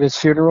eulogy at his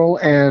funeral,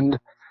 and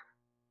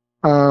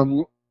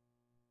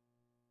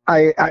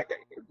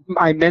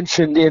I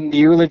mentioned in the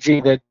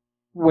eulogy that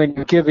when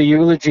you give a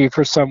eulogy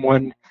for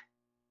someone,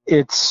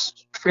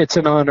 it's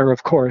an honor,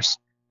 of course,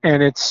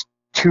 and it's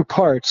two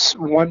parts.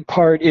 One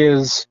part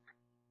is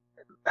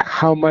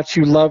how much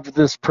you loved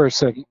this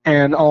person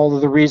and all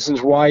of the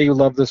reasons why you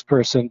love this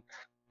person.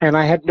 And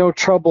I had no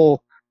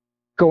trouble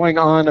going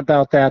on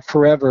about that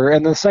forever.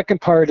 And the second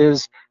part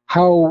is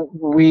how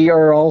we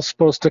are all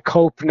supposed to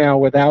cope now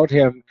without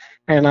him.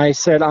 And I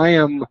said, I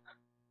am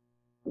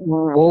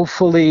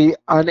woefully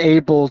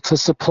unable to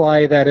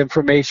supply that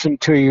information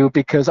to you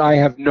because I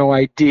have no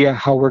idea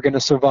how we're going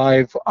to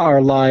survive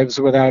our lives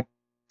without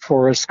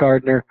Forrest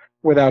Gardner,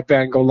 without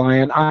Van Gogh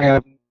Lion. I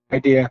have no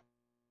idea.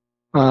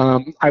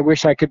 I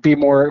wish I could be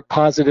more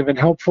positive and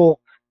helpful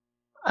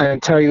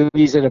and tell you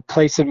he's in a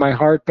place in my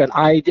heart, but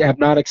I have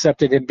not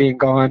accepted him being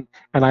gone,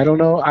 and I don't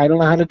know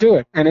how to do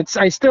it. And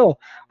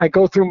I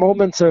go through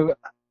moments of,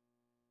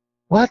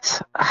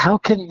 what? How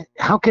can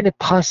it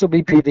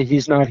possibly be that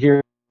he's not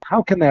here?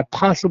 How can that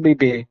possibly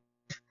be?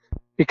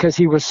 Because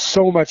he was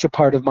so much a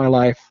part of my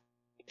life.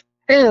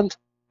 And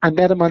I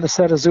met him on the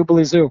set of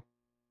Zoobilee Zoo.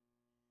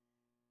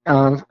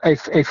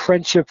 A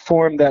friendship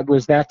formed that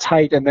was that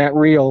tight and that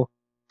real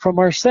from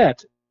our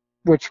set,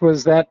 which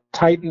was that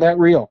tight and that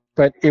real.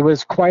 But it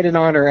was quite an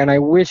honor, and I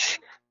wish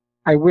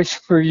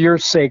for your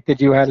sake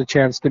that you had a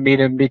chance to meet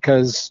him,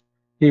 because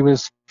he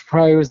was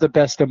probably the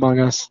best among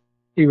us.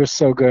 He was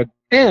so good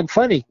and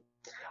funny.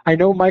 I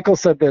know Michael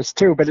said this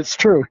too, but it's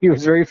true. He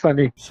was very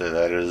funny. So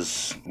that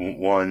is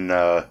one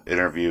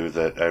interview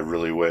that I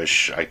really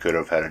wish I could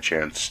have had a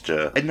chance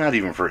to, and not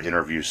even for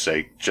interview's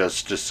sake,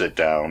 just to sit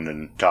down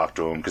and talk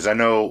to him. Because I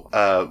know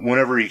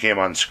whenever he came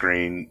on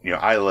screen,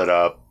 I lit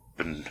up,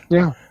 and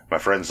my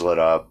friends lit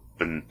up,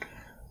 and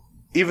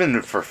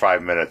even for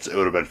 5 minutes, it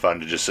would have been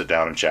fun to just sit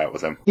down and chat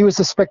with him. He was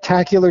a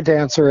spectacular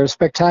dancer, a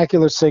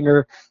spectacular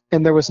singer,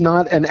 and there was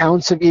not an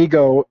ounce of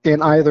ego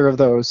in either of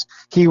those.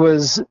 He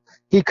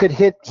could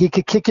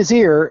kick his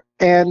ear,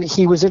 and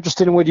he was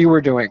interested in what you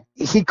were doing.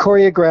 He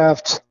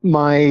choreographed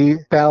my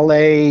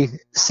ballet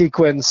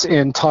sequence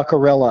in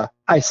Tacarella.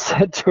 I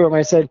said to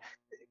him,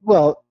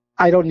 well,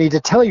 I don't need to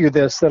tell you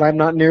this, that I'm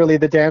not nearly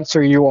the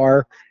dancer you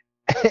are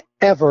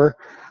ever,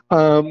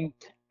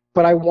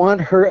 but I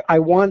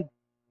want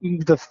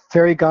the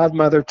fairy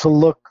godmother to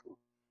look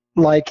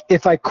like,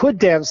 if I could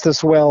dance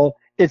this well,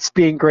 it's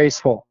being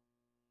graceful.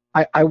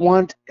 I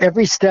want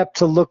every step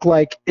to look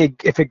like,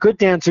 if a good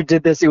dancer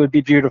did this, it would be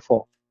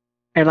beautiful.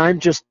 And I'm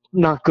just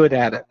not good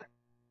at it.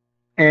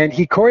 And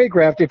he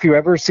choreographed, if you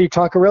ever see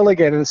Tacarella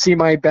again and see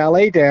my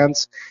ballet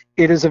dance,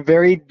 it is a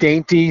very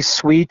dainty,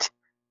 sweet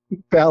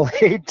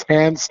ballet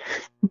dance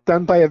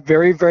done by a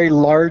very, very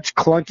large,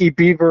 clunky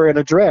beaver in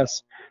a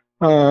dress.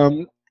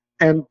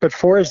 But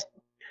Forrest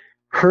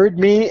heard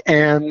me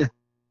and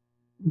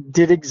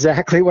did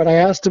exactly what I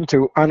asked him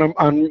to.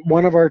 On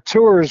one of our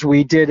tours,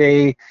 we did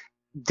a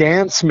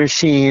dance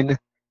machine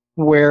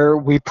where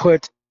we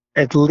put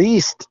at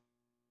least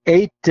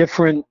 8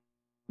 different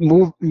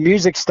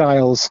music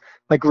styles,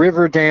 like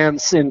river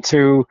dance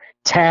into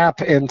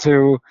tap,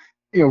 into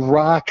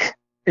rock,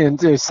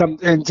 into some,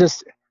 and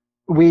just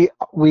we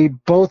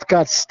both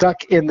got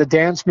stuck in the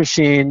dance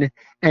machine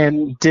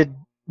and did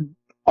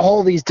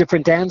all these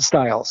different dance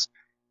styles.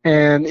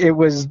 And it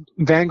was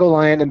Van Gogh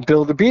Lion and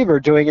Bill the Beaver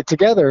doing it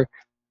together.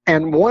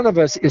 And one of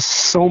us is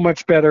so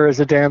much better as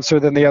a dancer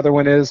than the other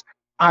one is.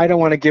 I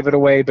don't want to give it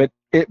away, but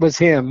it was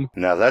him.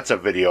 Now, that's a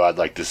video I'd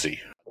like to see.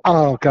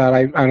 Oh, God,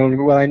 I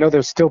don't. Well, I know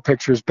there's still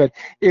pictures, but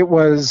it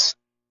was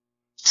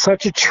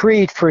such a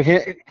treat for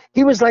him.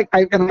 He was like,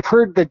 and I've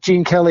heard that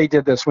Gene Kelly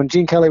did this. When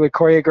Gene Kelly would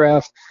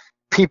choreograph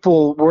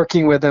people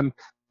working with him,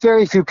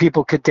 very few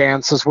people could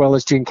dance as well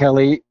as Gene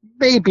Kelly,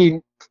 maybe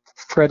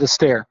Fred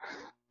Astaire.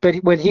 But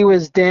when he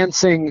was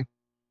dancing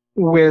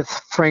with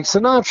Frank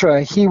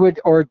Sinatra,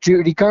 or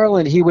Judy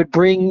Garland, he would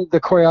bring the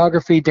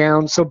choreography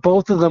down so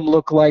both of them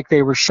looked like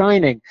they were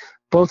shining.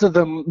 Both of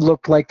them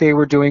looked like they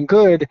were doing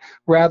good,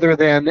 rather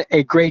than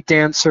a great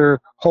dancer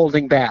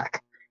holding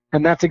back.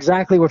 And that's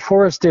exactly what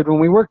Forrest did when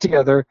we worked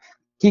together.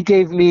 He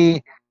gave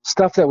me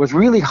stuff that was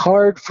really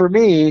hard for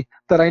me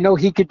that I know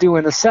he could do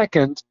in a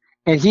second,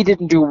 and he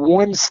didn't do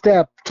one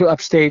step to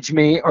upstage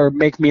me or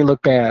make me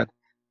look bad.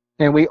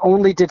 And we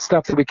only did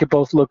stuff that we could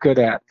both look good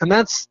at. And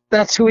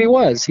that's who he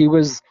was. He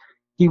was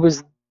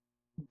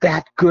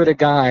that good a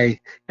guy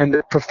and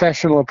a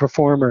professional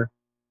performer.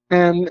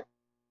 And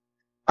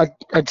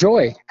a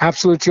joy,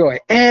 absolute joy.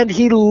 And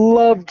he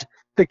loved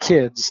the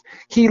kids.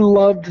 He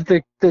loved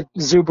the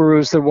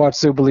Zubaroos that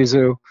watched Zoobilee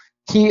Zoo.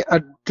 He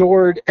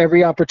adored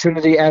every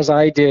opportunity, as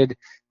I did,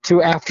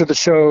 to, after the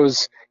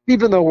shows,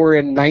 even though we're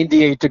in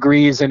 98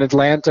 degrees in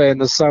Atlanta in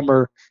the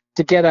summer,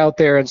 to get out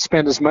there and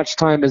spend as much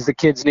time as the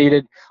kids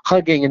needed,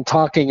 hugging and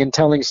talking and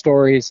telling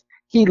stories.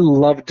 He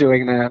loved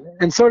doing that.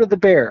 And so did the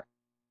bear.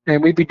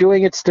 And we'd be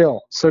doing it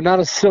still. So not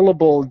a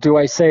syllable do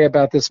I say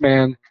about this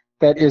man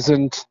that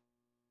isn't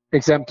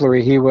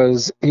exemplary. He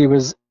was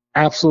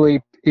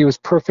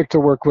perfect to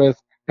work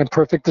with and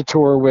perfect to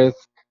tour with.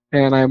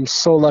 And I'm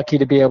so lucky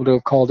to be able to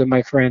have called him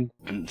my friend.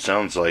 It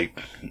sounds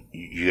like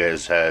you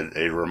guys had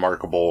a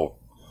remarkable,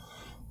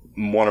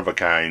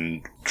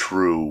 one-of-a-kind,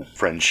 true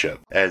friendship.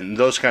 And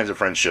those kinds of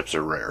friendships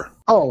are rare.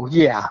 Oh,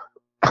 yeah.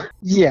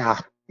 Yeah,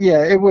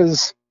 it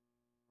was,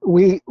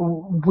 we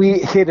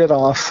hit it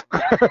off.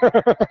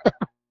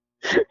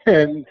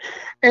 and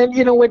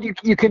you know what,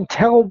 you can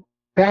tell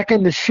back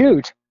in the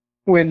shoot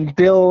when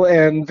Bill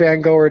and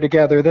Van Gogh are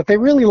together that they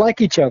really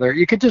like each other.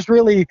 You could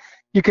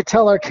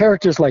tell our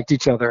characters liked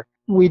each other.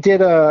 We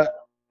did a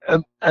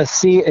an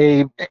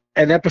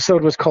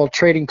episode was called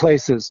Trading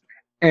Places,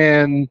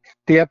 and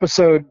the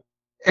episode,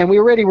 and we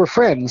already were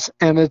friends,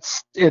 and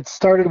it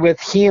started with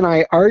he and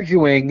I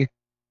arguing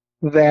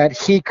that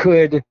he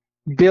could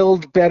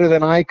build better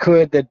than I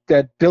could,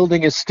 that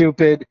building is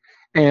stupid,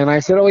 and I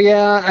said, oh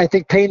yeah, I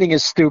think painting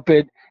is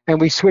stupid, and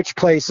we switch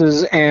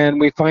places, and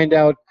we find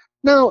out,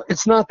 no,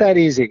 it's not that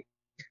easy.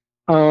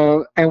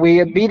 And we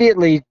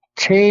immediately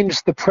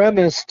changed the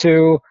premise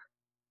to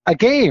a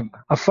game,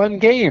 a fun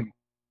game.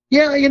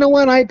 Yeah, you know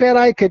what? I bet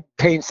I could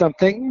paint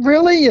something.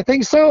 Really? You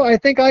think so? I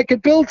think I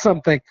could build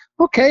something.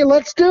 Okay,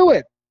 let's do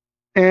it.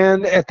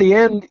 And at the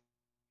end,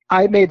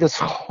 I made this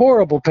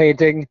horrible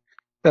painting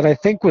that I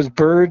think was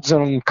birds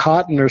on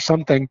cotton or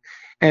something,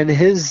 and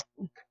his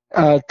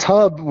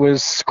tub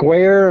was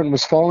square and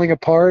was falling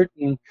apart,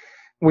 and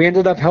we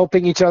ended up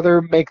helping each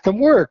other make them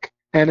work.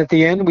 And at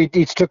the end, we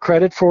each took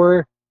credit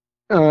for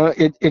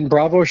it in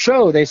Bravo's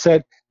show. They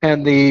said,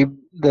 and the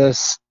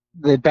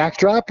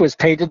backdrop was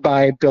painted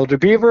by Builder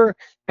Beaver,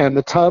 and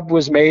the tub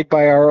was made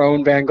by our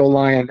own Van Gogh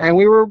Lion. And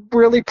we were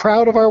really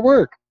proud of our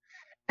work.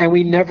 And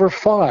we never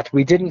fought.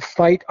 We didn't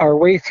fight our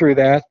way through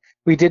that.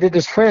 We did it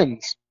as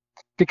friends,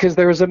 because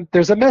there's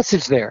a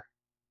message there.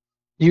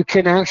 You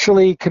can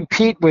actually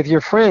compete with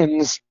your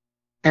friends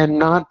and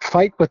not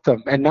fight with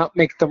them, and not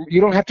make them.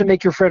 You don't have to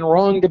make your friend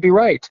wrong to be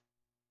right.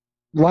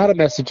 A lot of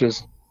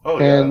messages. Oh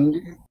yeah.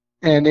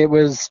 And it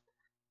was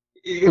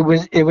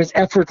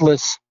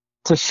effortless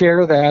to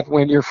share that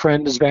when your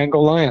friend is Van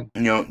Gogh Lion.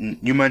 You know,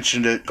 you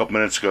mentioned it a couple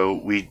minutes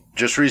ago. We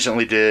just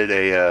recently did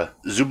a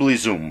Zoobly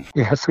Zoom,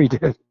 Yes, we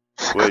did.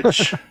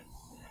 which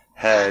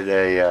had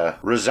a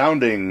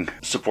resounding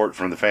support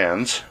from the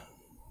fans.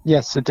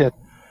 Yes, it did.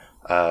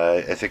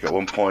 I think at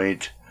one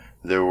point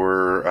there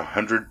were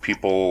 100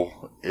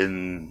 people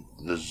in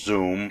the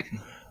Zoom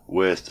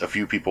with a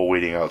few people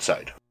waiting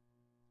outside.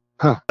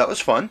 Huh. That was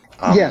fun.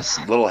 Yes.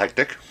 A little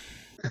hectic.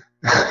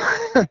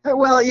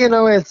 Well, you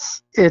know,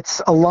 it's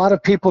a lot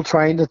of people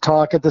trying to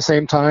talk at the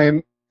same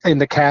time in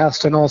the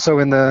cast and also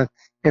in the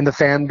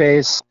fan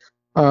base.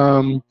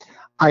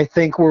 I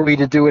think were we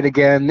to do it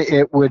again,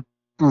 it would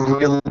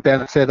really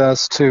benefit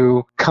us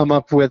to come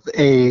up with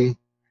a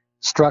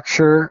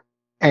structure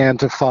and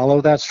to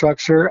follow that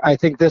structure. I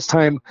think this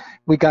time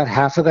we got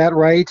half of that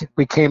right.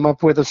 We came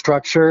up with a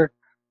structure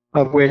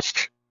of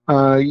which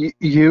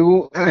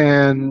you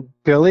and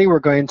Billy were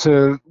going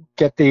to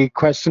get the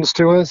questions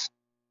to us,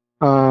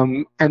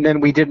 and then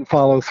we didn't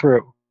follow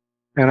through.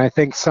 And I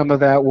think some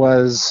of that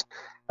was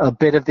a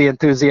bit of the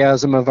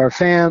enthusiasm of our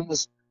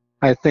fans.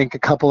 I think a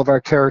couple of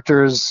our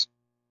characters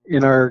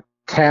in our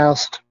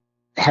cast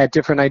had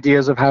different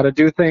ideas of how to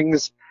do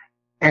things.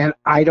 And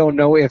I don't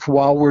know if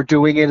while we're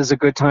doing it is a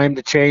good time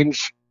to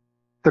change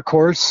the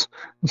course.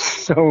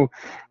 So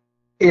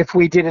if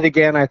we did it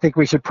again, I think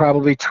we should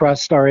probably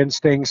trust our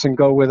instincts and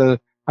go with a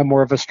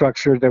more of a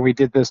structure than we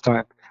did this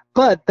time.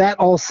 But that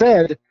all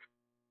said,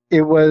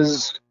 it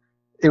was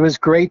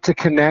great to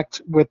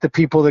connect with the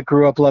people that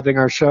grew up loving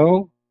our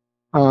show.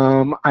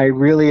 I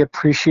really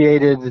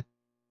appreciated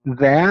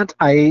that.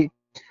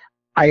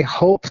 I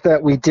hope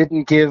that we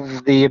didn't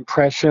give the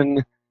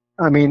impression.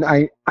 I mean,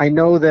 I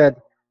know that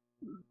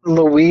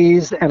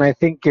Louise and I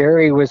think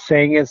Gary was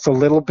saying it's a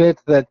little bit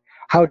that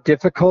how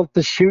difficult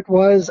the shoot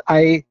was.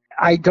 I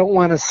don't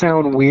want to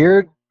sound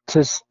weird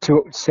to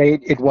say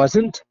it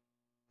wasn't,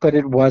 but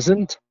it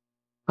wasn't.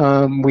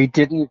 We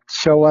didn't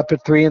show up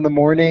at 3 a.m.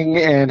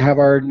 and have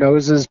our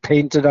noses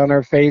painted on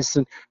our face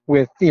and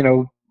with,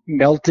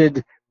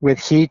 melted with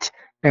heat,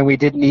 and we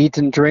didn't eat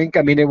and drink.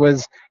 I mean,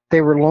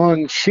 they were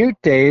long shoot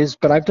days,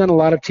 but I've done a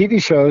lot of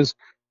TV shows.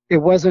 It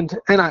wasn't,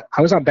 and I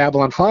was on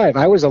Babylon 5.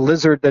 I was a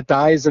lizard that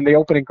dies in the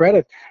opening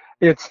credit.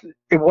 It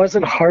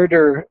wasn't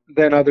harder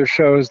than other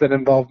shows that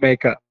involve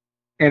makeup.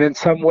 And in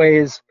some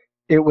ways,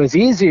 it was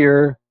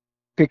easier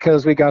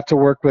because we got to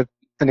work with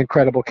an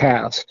incredible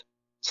cast.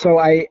 So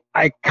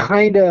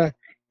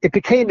it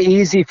became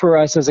easy for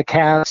us as a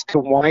cast to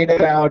whine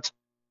about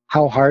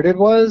how hard it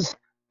was,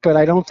 but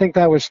I don't think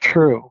that was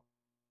true.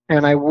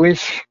 And I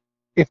wish,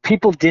 if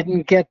people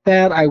didn't get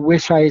that, I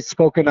wish I had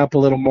spoken up a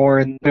little more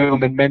in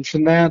Zoom and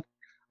mentioned that.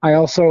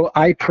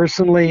 I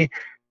personally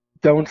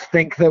don't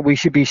think that we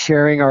should be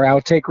sharing our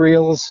outtake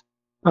reels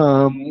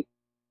to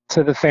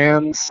the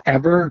fans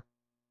ever.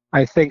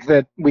 I think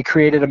that we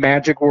created a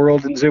magic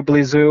world in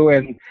Zoobly Zoo,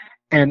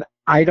 and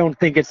I don't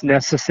think it's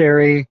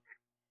necessary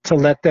to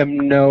let them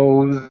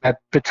know that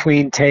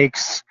between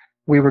takes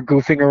we were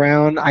goofing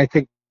around. I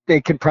think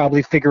they can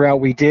probably figure out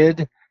we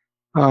did.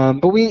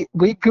 But we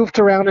goofed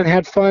around and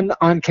had fun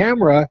on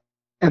camera,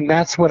 and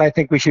that's what I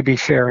think we should be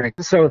sharing.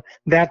 So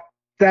that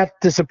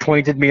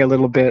disappointed me a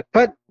little bit.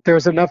 But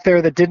there's enough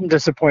there that didn't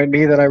disappoint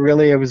me that I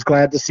was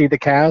glad to see the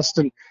cast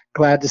and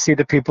glad to see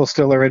that people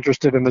still are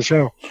interested in the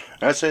show.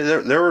 I'd say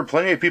there were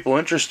plenty of people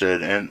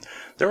interested, and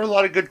there were a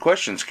lot of good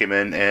questions came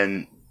in,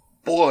 and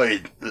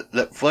boy,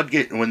 that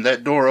floodgate, when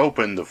that door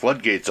opened, the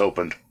floodgates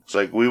opened. It's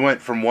like we went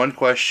from one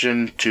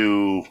question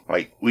to,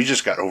 we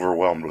just got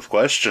overwhelmed with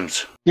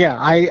questions. Yeah,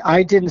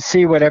 I didn't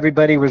see what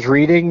everybody was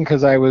reading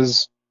because I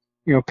was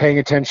paying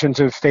attention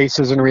to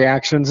faces and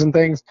reactions and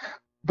things.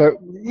 But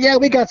yeah,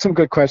 we got some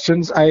good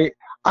questions. I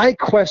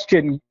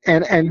question,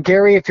 and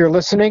Gary, if you're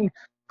listening,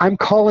 I'm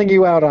calling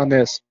you out on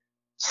this.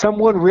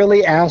 Someone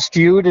really asked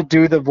you to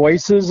do the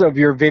voices of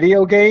your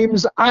video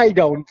games? I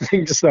don't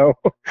think so.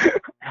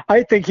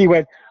 I think he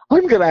went,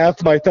 I'm going to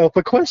ask myself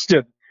a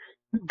question.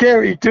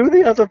 Gary, do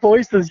the other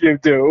voices you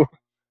do.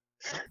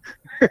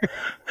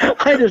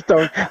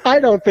 I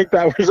don't think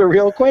that was a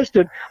real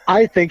question.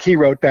 I think he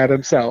wrote that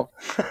himself.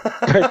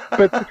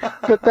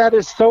 But that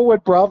is so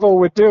what Bravo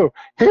would do.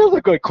 Here's a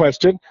good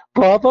question.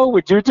 Bravo,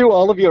 would you do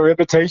all of your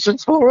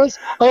imitations for us?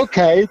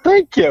 Okay,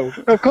 thank you.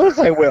 Of course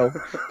I will.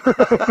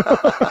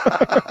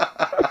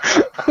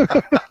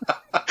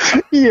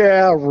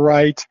 Yeah,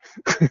 right.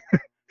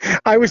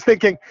 I was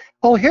thinking,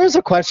 oh, here's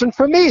a question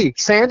for me.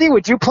 Sandy,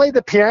 would you play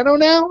the piano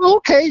now?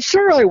 Okay,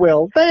 sure I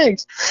will.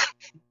 Thanks.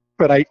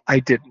 But I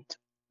didn't.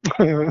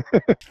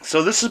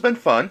 So this has been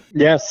fun.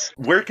 Yes.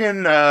 Where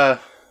can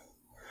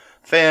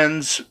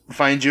fans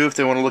find you if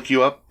they want to look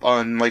you up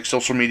on like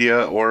social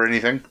media or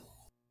anything?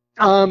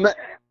 I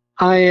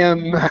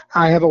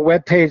have a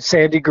webpage,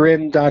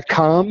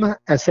 sandygrin.com,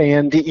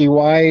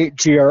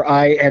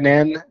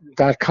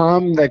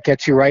 SANDEYGRINN.com, that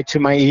gets you right to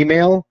my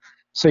email,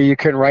 so you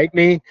can write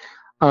me.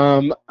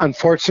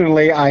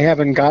 Unfortunately, I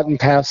haven't gotten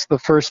past the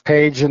first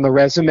page in the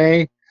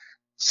resume.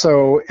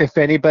 So if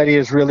anybody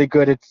is really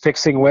good at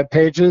fixing web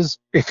pages,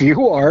 if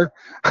you are,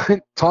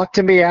 talk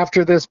to me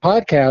after this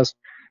podcast,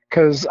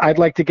 because I'd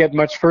like to get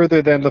much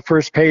further than the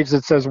first page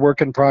that says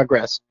work in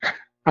progress.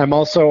 I'm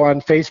also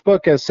on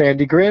Facebook as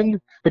Sandy Grin,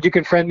 but you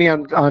can friend me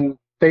on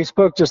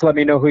Facebook. Just let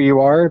me know who you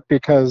are,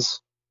 because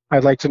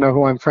I'd like to know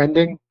who I'm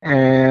friending.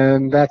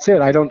 And that's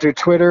it. I don't do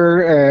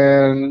Twitter,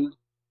 and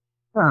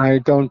I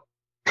don't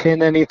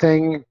pin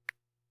anything.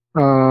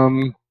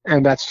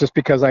 And that's just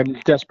because I'm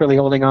desperately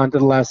holding on to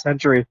the last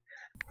century.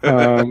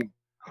 So,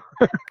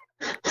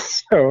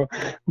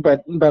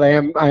 but I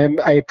am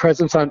a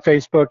presence on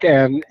Facebook,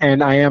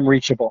 and I am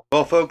reachable.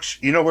 Well, folks,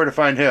 you know where to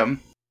find him.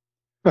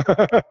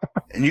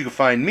 And you can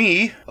find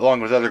me,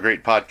 along with other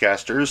great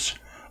podcasters,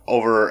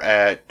 over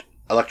at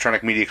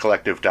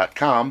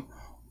electronicmediacollective.com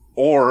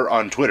or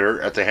on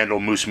Twitter at the handle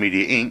Moose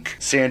Media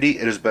Inc. Sandy,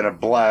 it has been a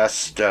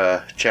blast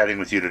chatting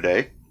with you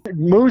today.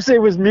 Moose,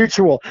 it was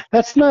mutual.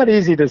 That's not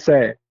easy to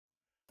say.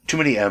 Too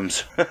many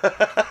M's.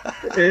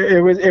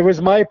 It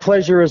was my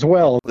pleasure as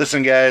well.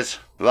 Listen, guys,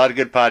 a lot of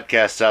good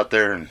podcasts out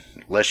there, and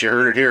unless you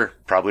heard it here,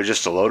 probably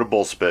just a load of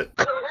bullspit.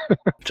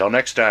 Until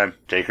next time,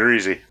 take her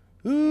easy.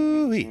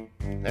 Ooh-wee,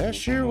 that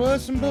sure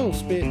was some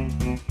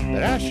bullspit,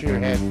 but I sure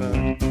had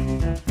fun.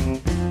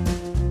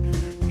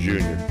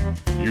 Junior,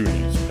 you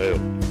need some help.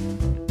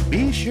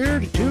 Be sure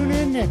to tune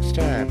in next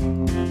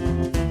time.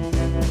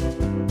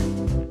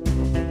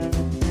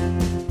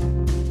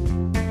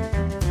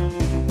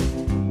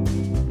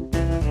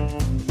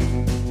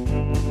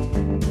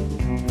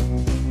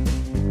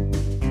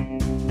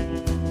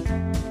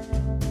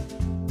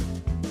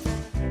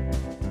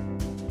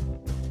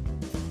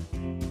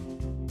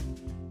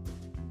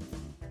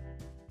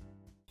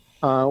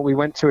 We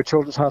went to a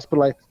children's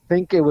hospital. I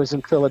think it was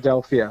in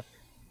Philadelphia,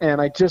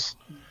 and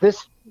this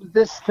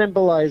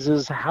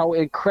symbolizes how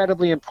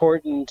incredibly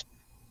important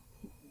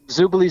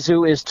Zoobilee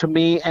Zoo is to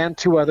me and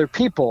to other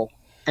people,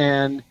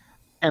 and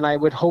I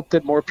would hope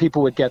that more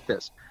people would get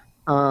this.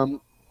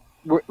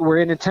 We're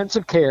in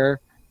intensive care.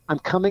 I'm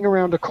coming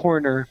around a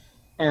corner,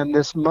 and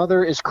this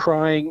mother is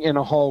crying in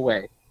a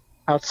hallway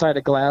outside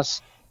a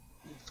glass,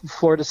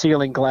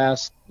 floor-to-ceiling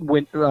glass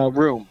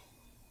room,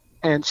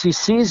 and she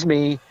sees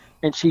me.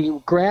 And she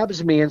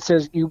grabs me and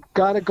says, "You've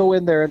got to go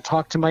in there and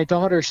talk to my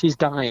daughter. She's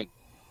dying."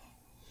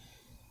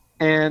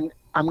 And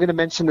I'm going to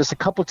mention this a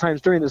couple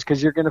times during this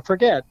because you're going to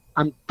forget.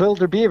 I'm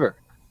Builder Beaver.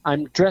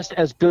 I'm dressed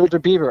as Builder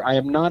Beaver. I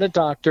am not a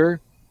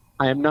doctor.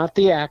 I am not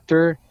the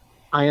actor.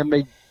 I am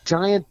a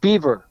giant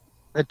beaver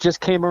that just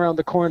came around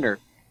the corner.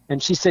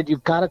 And she said,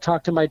 "You've got to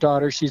talk to my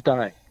daughter. She's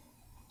dying."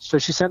 So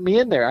she sent me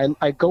in there.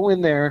 I go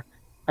in there.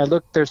 I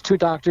look. There's two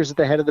doctors at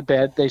the head of the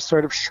bed. They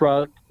sort of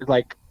shrug,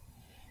 like,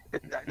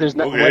 there's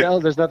no, Okay. what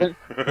else? There's nothing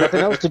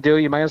else to do.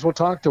 You might as well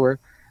talk to her.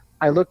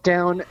 I look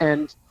down,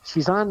 and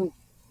she's on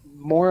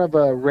more of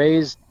a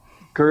raised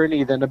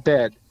gurney than a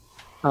bed,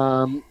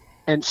 and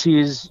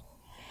she's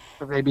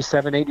maybe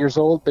 7, 8 years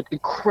old, but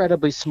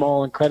incredibly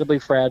small, incredibly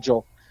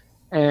fragile.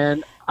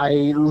 And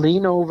I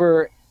lean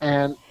over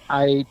and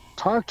I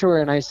talk to her,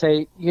 and I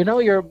say,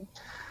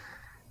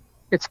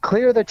 it's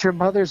clear that your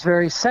mother's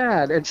very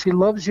sad, and she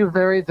loves you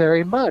very,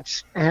 very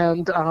much.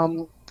 And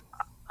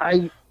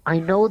I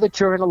know that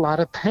you're in a lot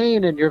of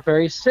pain and you're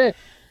very sick,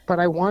 but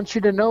I want you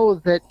to know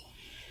that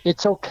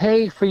it's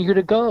okay for you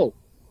to go.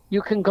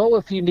 You can go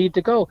if you need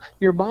to go.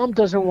 Your mom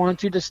doesn't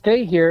want you to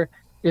stay here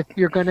if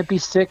you're going to be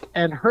sick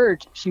and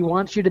hurt. She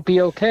wants you to be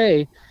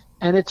okay,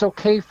 and it's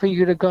okay for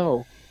you to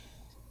go.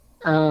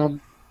 And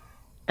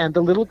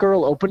the little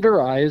girl opened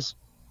her eyes,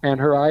 and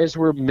her eyes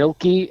were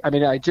milky. I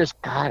mean, I just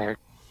got her.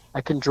 I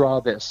can draw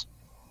this.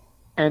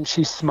 And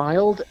she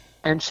smiled,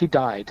 and she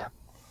died.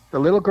 The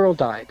little girl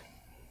died.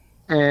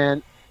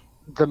 And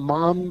the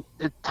mom,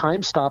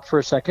 time stopped for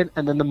a second,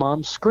 and then the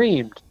mom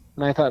screamed.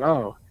 And I thought,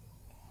 oh,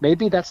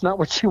 maybe that's not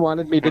what she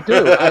wanted me to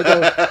do.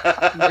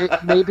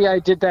 Maybe I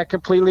did that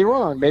completely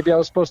wrong. Maybe I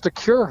was supposed to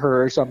cure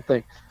her or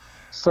something.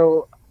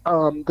 So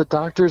the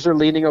doctors are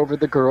leaning over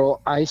the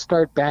girl. I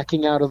start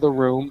backing out of the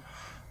room.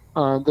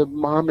 The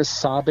mom is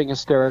sobbing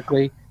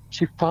hysterically.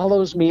 She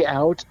follows me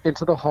out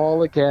into the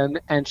hall again,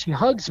 and she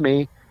hugs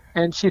me,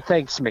 and she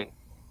thanks me.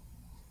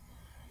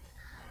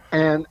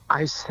 And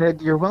I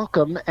said, "You're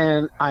welcome,"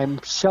 and I'm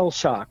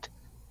shell-shocked.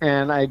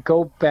 And I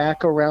go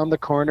back around the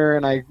corner,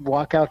 and I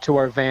walk out to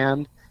our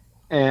van,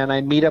 and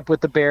I meet up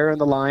with the bear and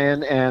the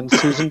lion and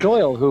Susan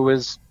Doyle, who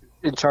is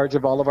in charge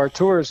of all of our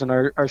tours and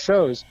our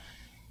shows.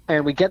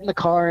 And we get in the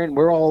car, and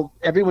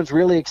everyone's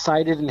really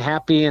excited and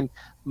happy, and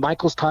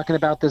Michael's talking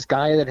about this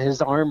guy that has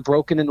his arm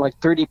broken in like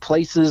 30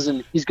 places,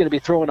 and he's going to be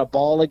throwing a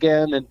ball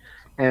again.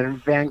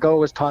 And Van Gogh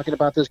was talking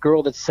about this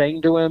girl that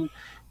sang to him.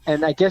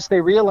 And I guess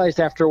they realized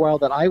after a while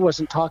that I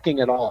wasn't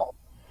talking at all,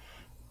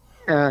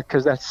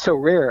 because that's so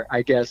rare,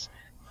 I guess.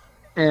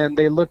 And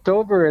they looked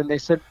over and they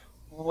said,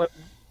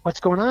 what's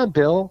going on,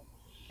 Bill?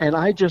 And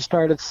I just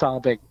started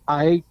sobbing.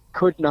 I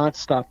could not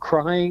stop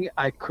crying.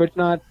 I could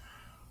not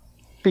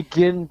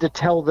begin to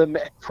tell them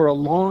for a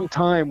long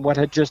time what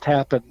had just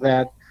happened,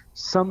 that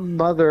some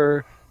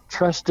mother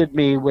trusted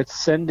me with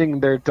sending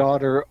their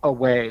daughter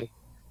away,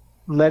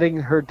 letting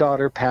her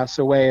daughter pass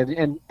away.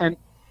 And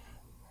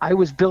I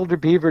was Builder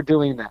Beaver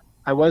doing that.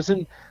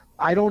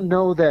 I don't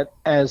know that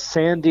as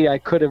Sandy I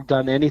could have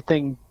done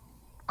anything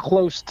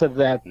close to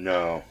that.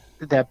 No.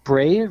 That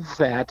brave,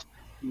 that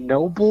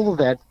noble,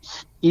 that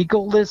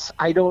egoless.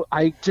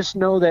 I just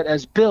know that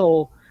as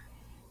Bill,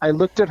 I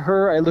looked at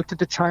her, I looked at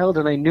the child,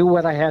 and I knew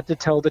what I had to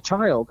tell the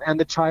child. And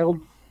the child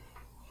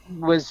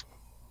was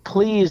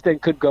pleased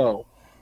and could go.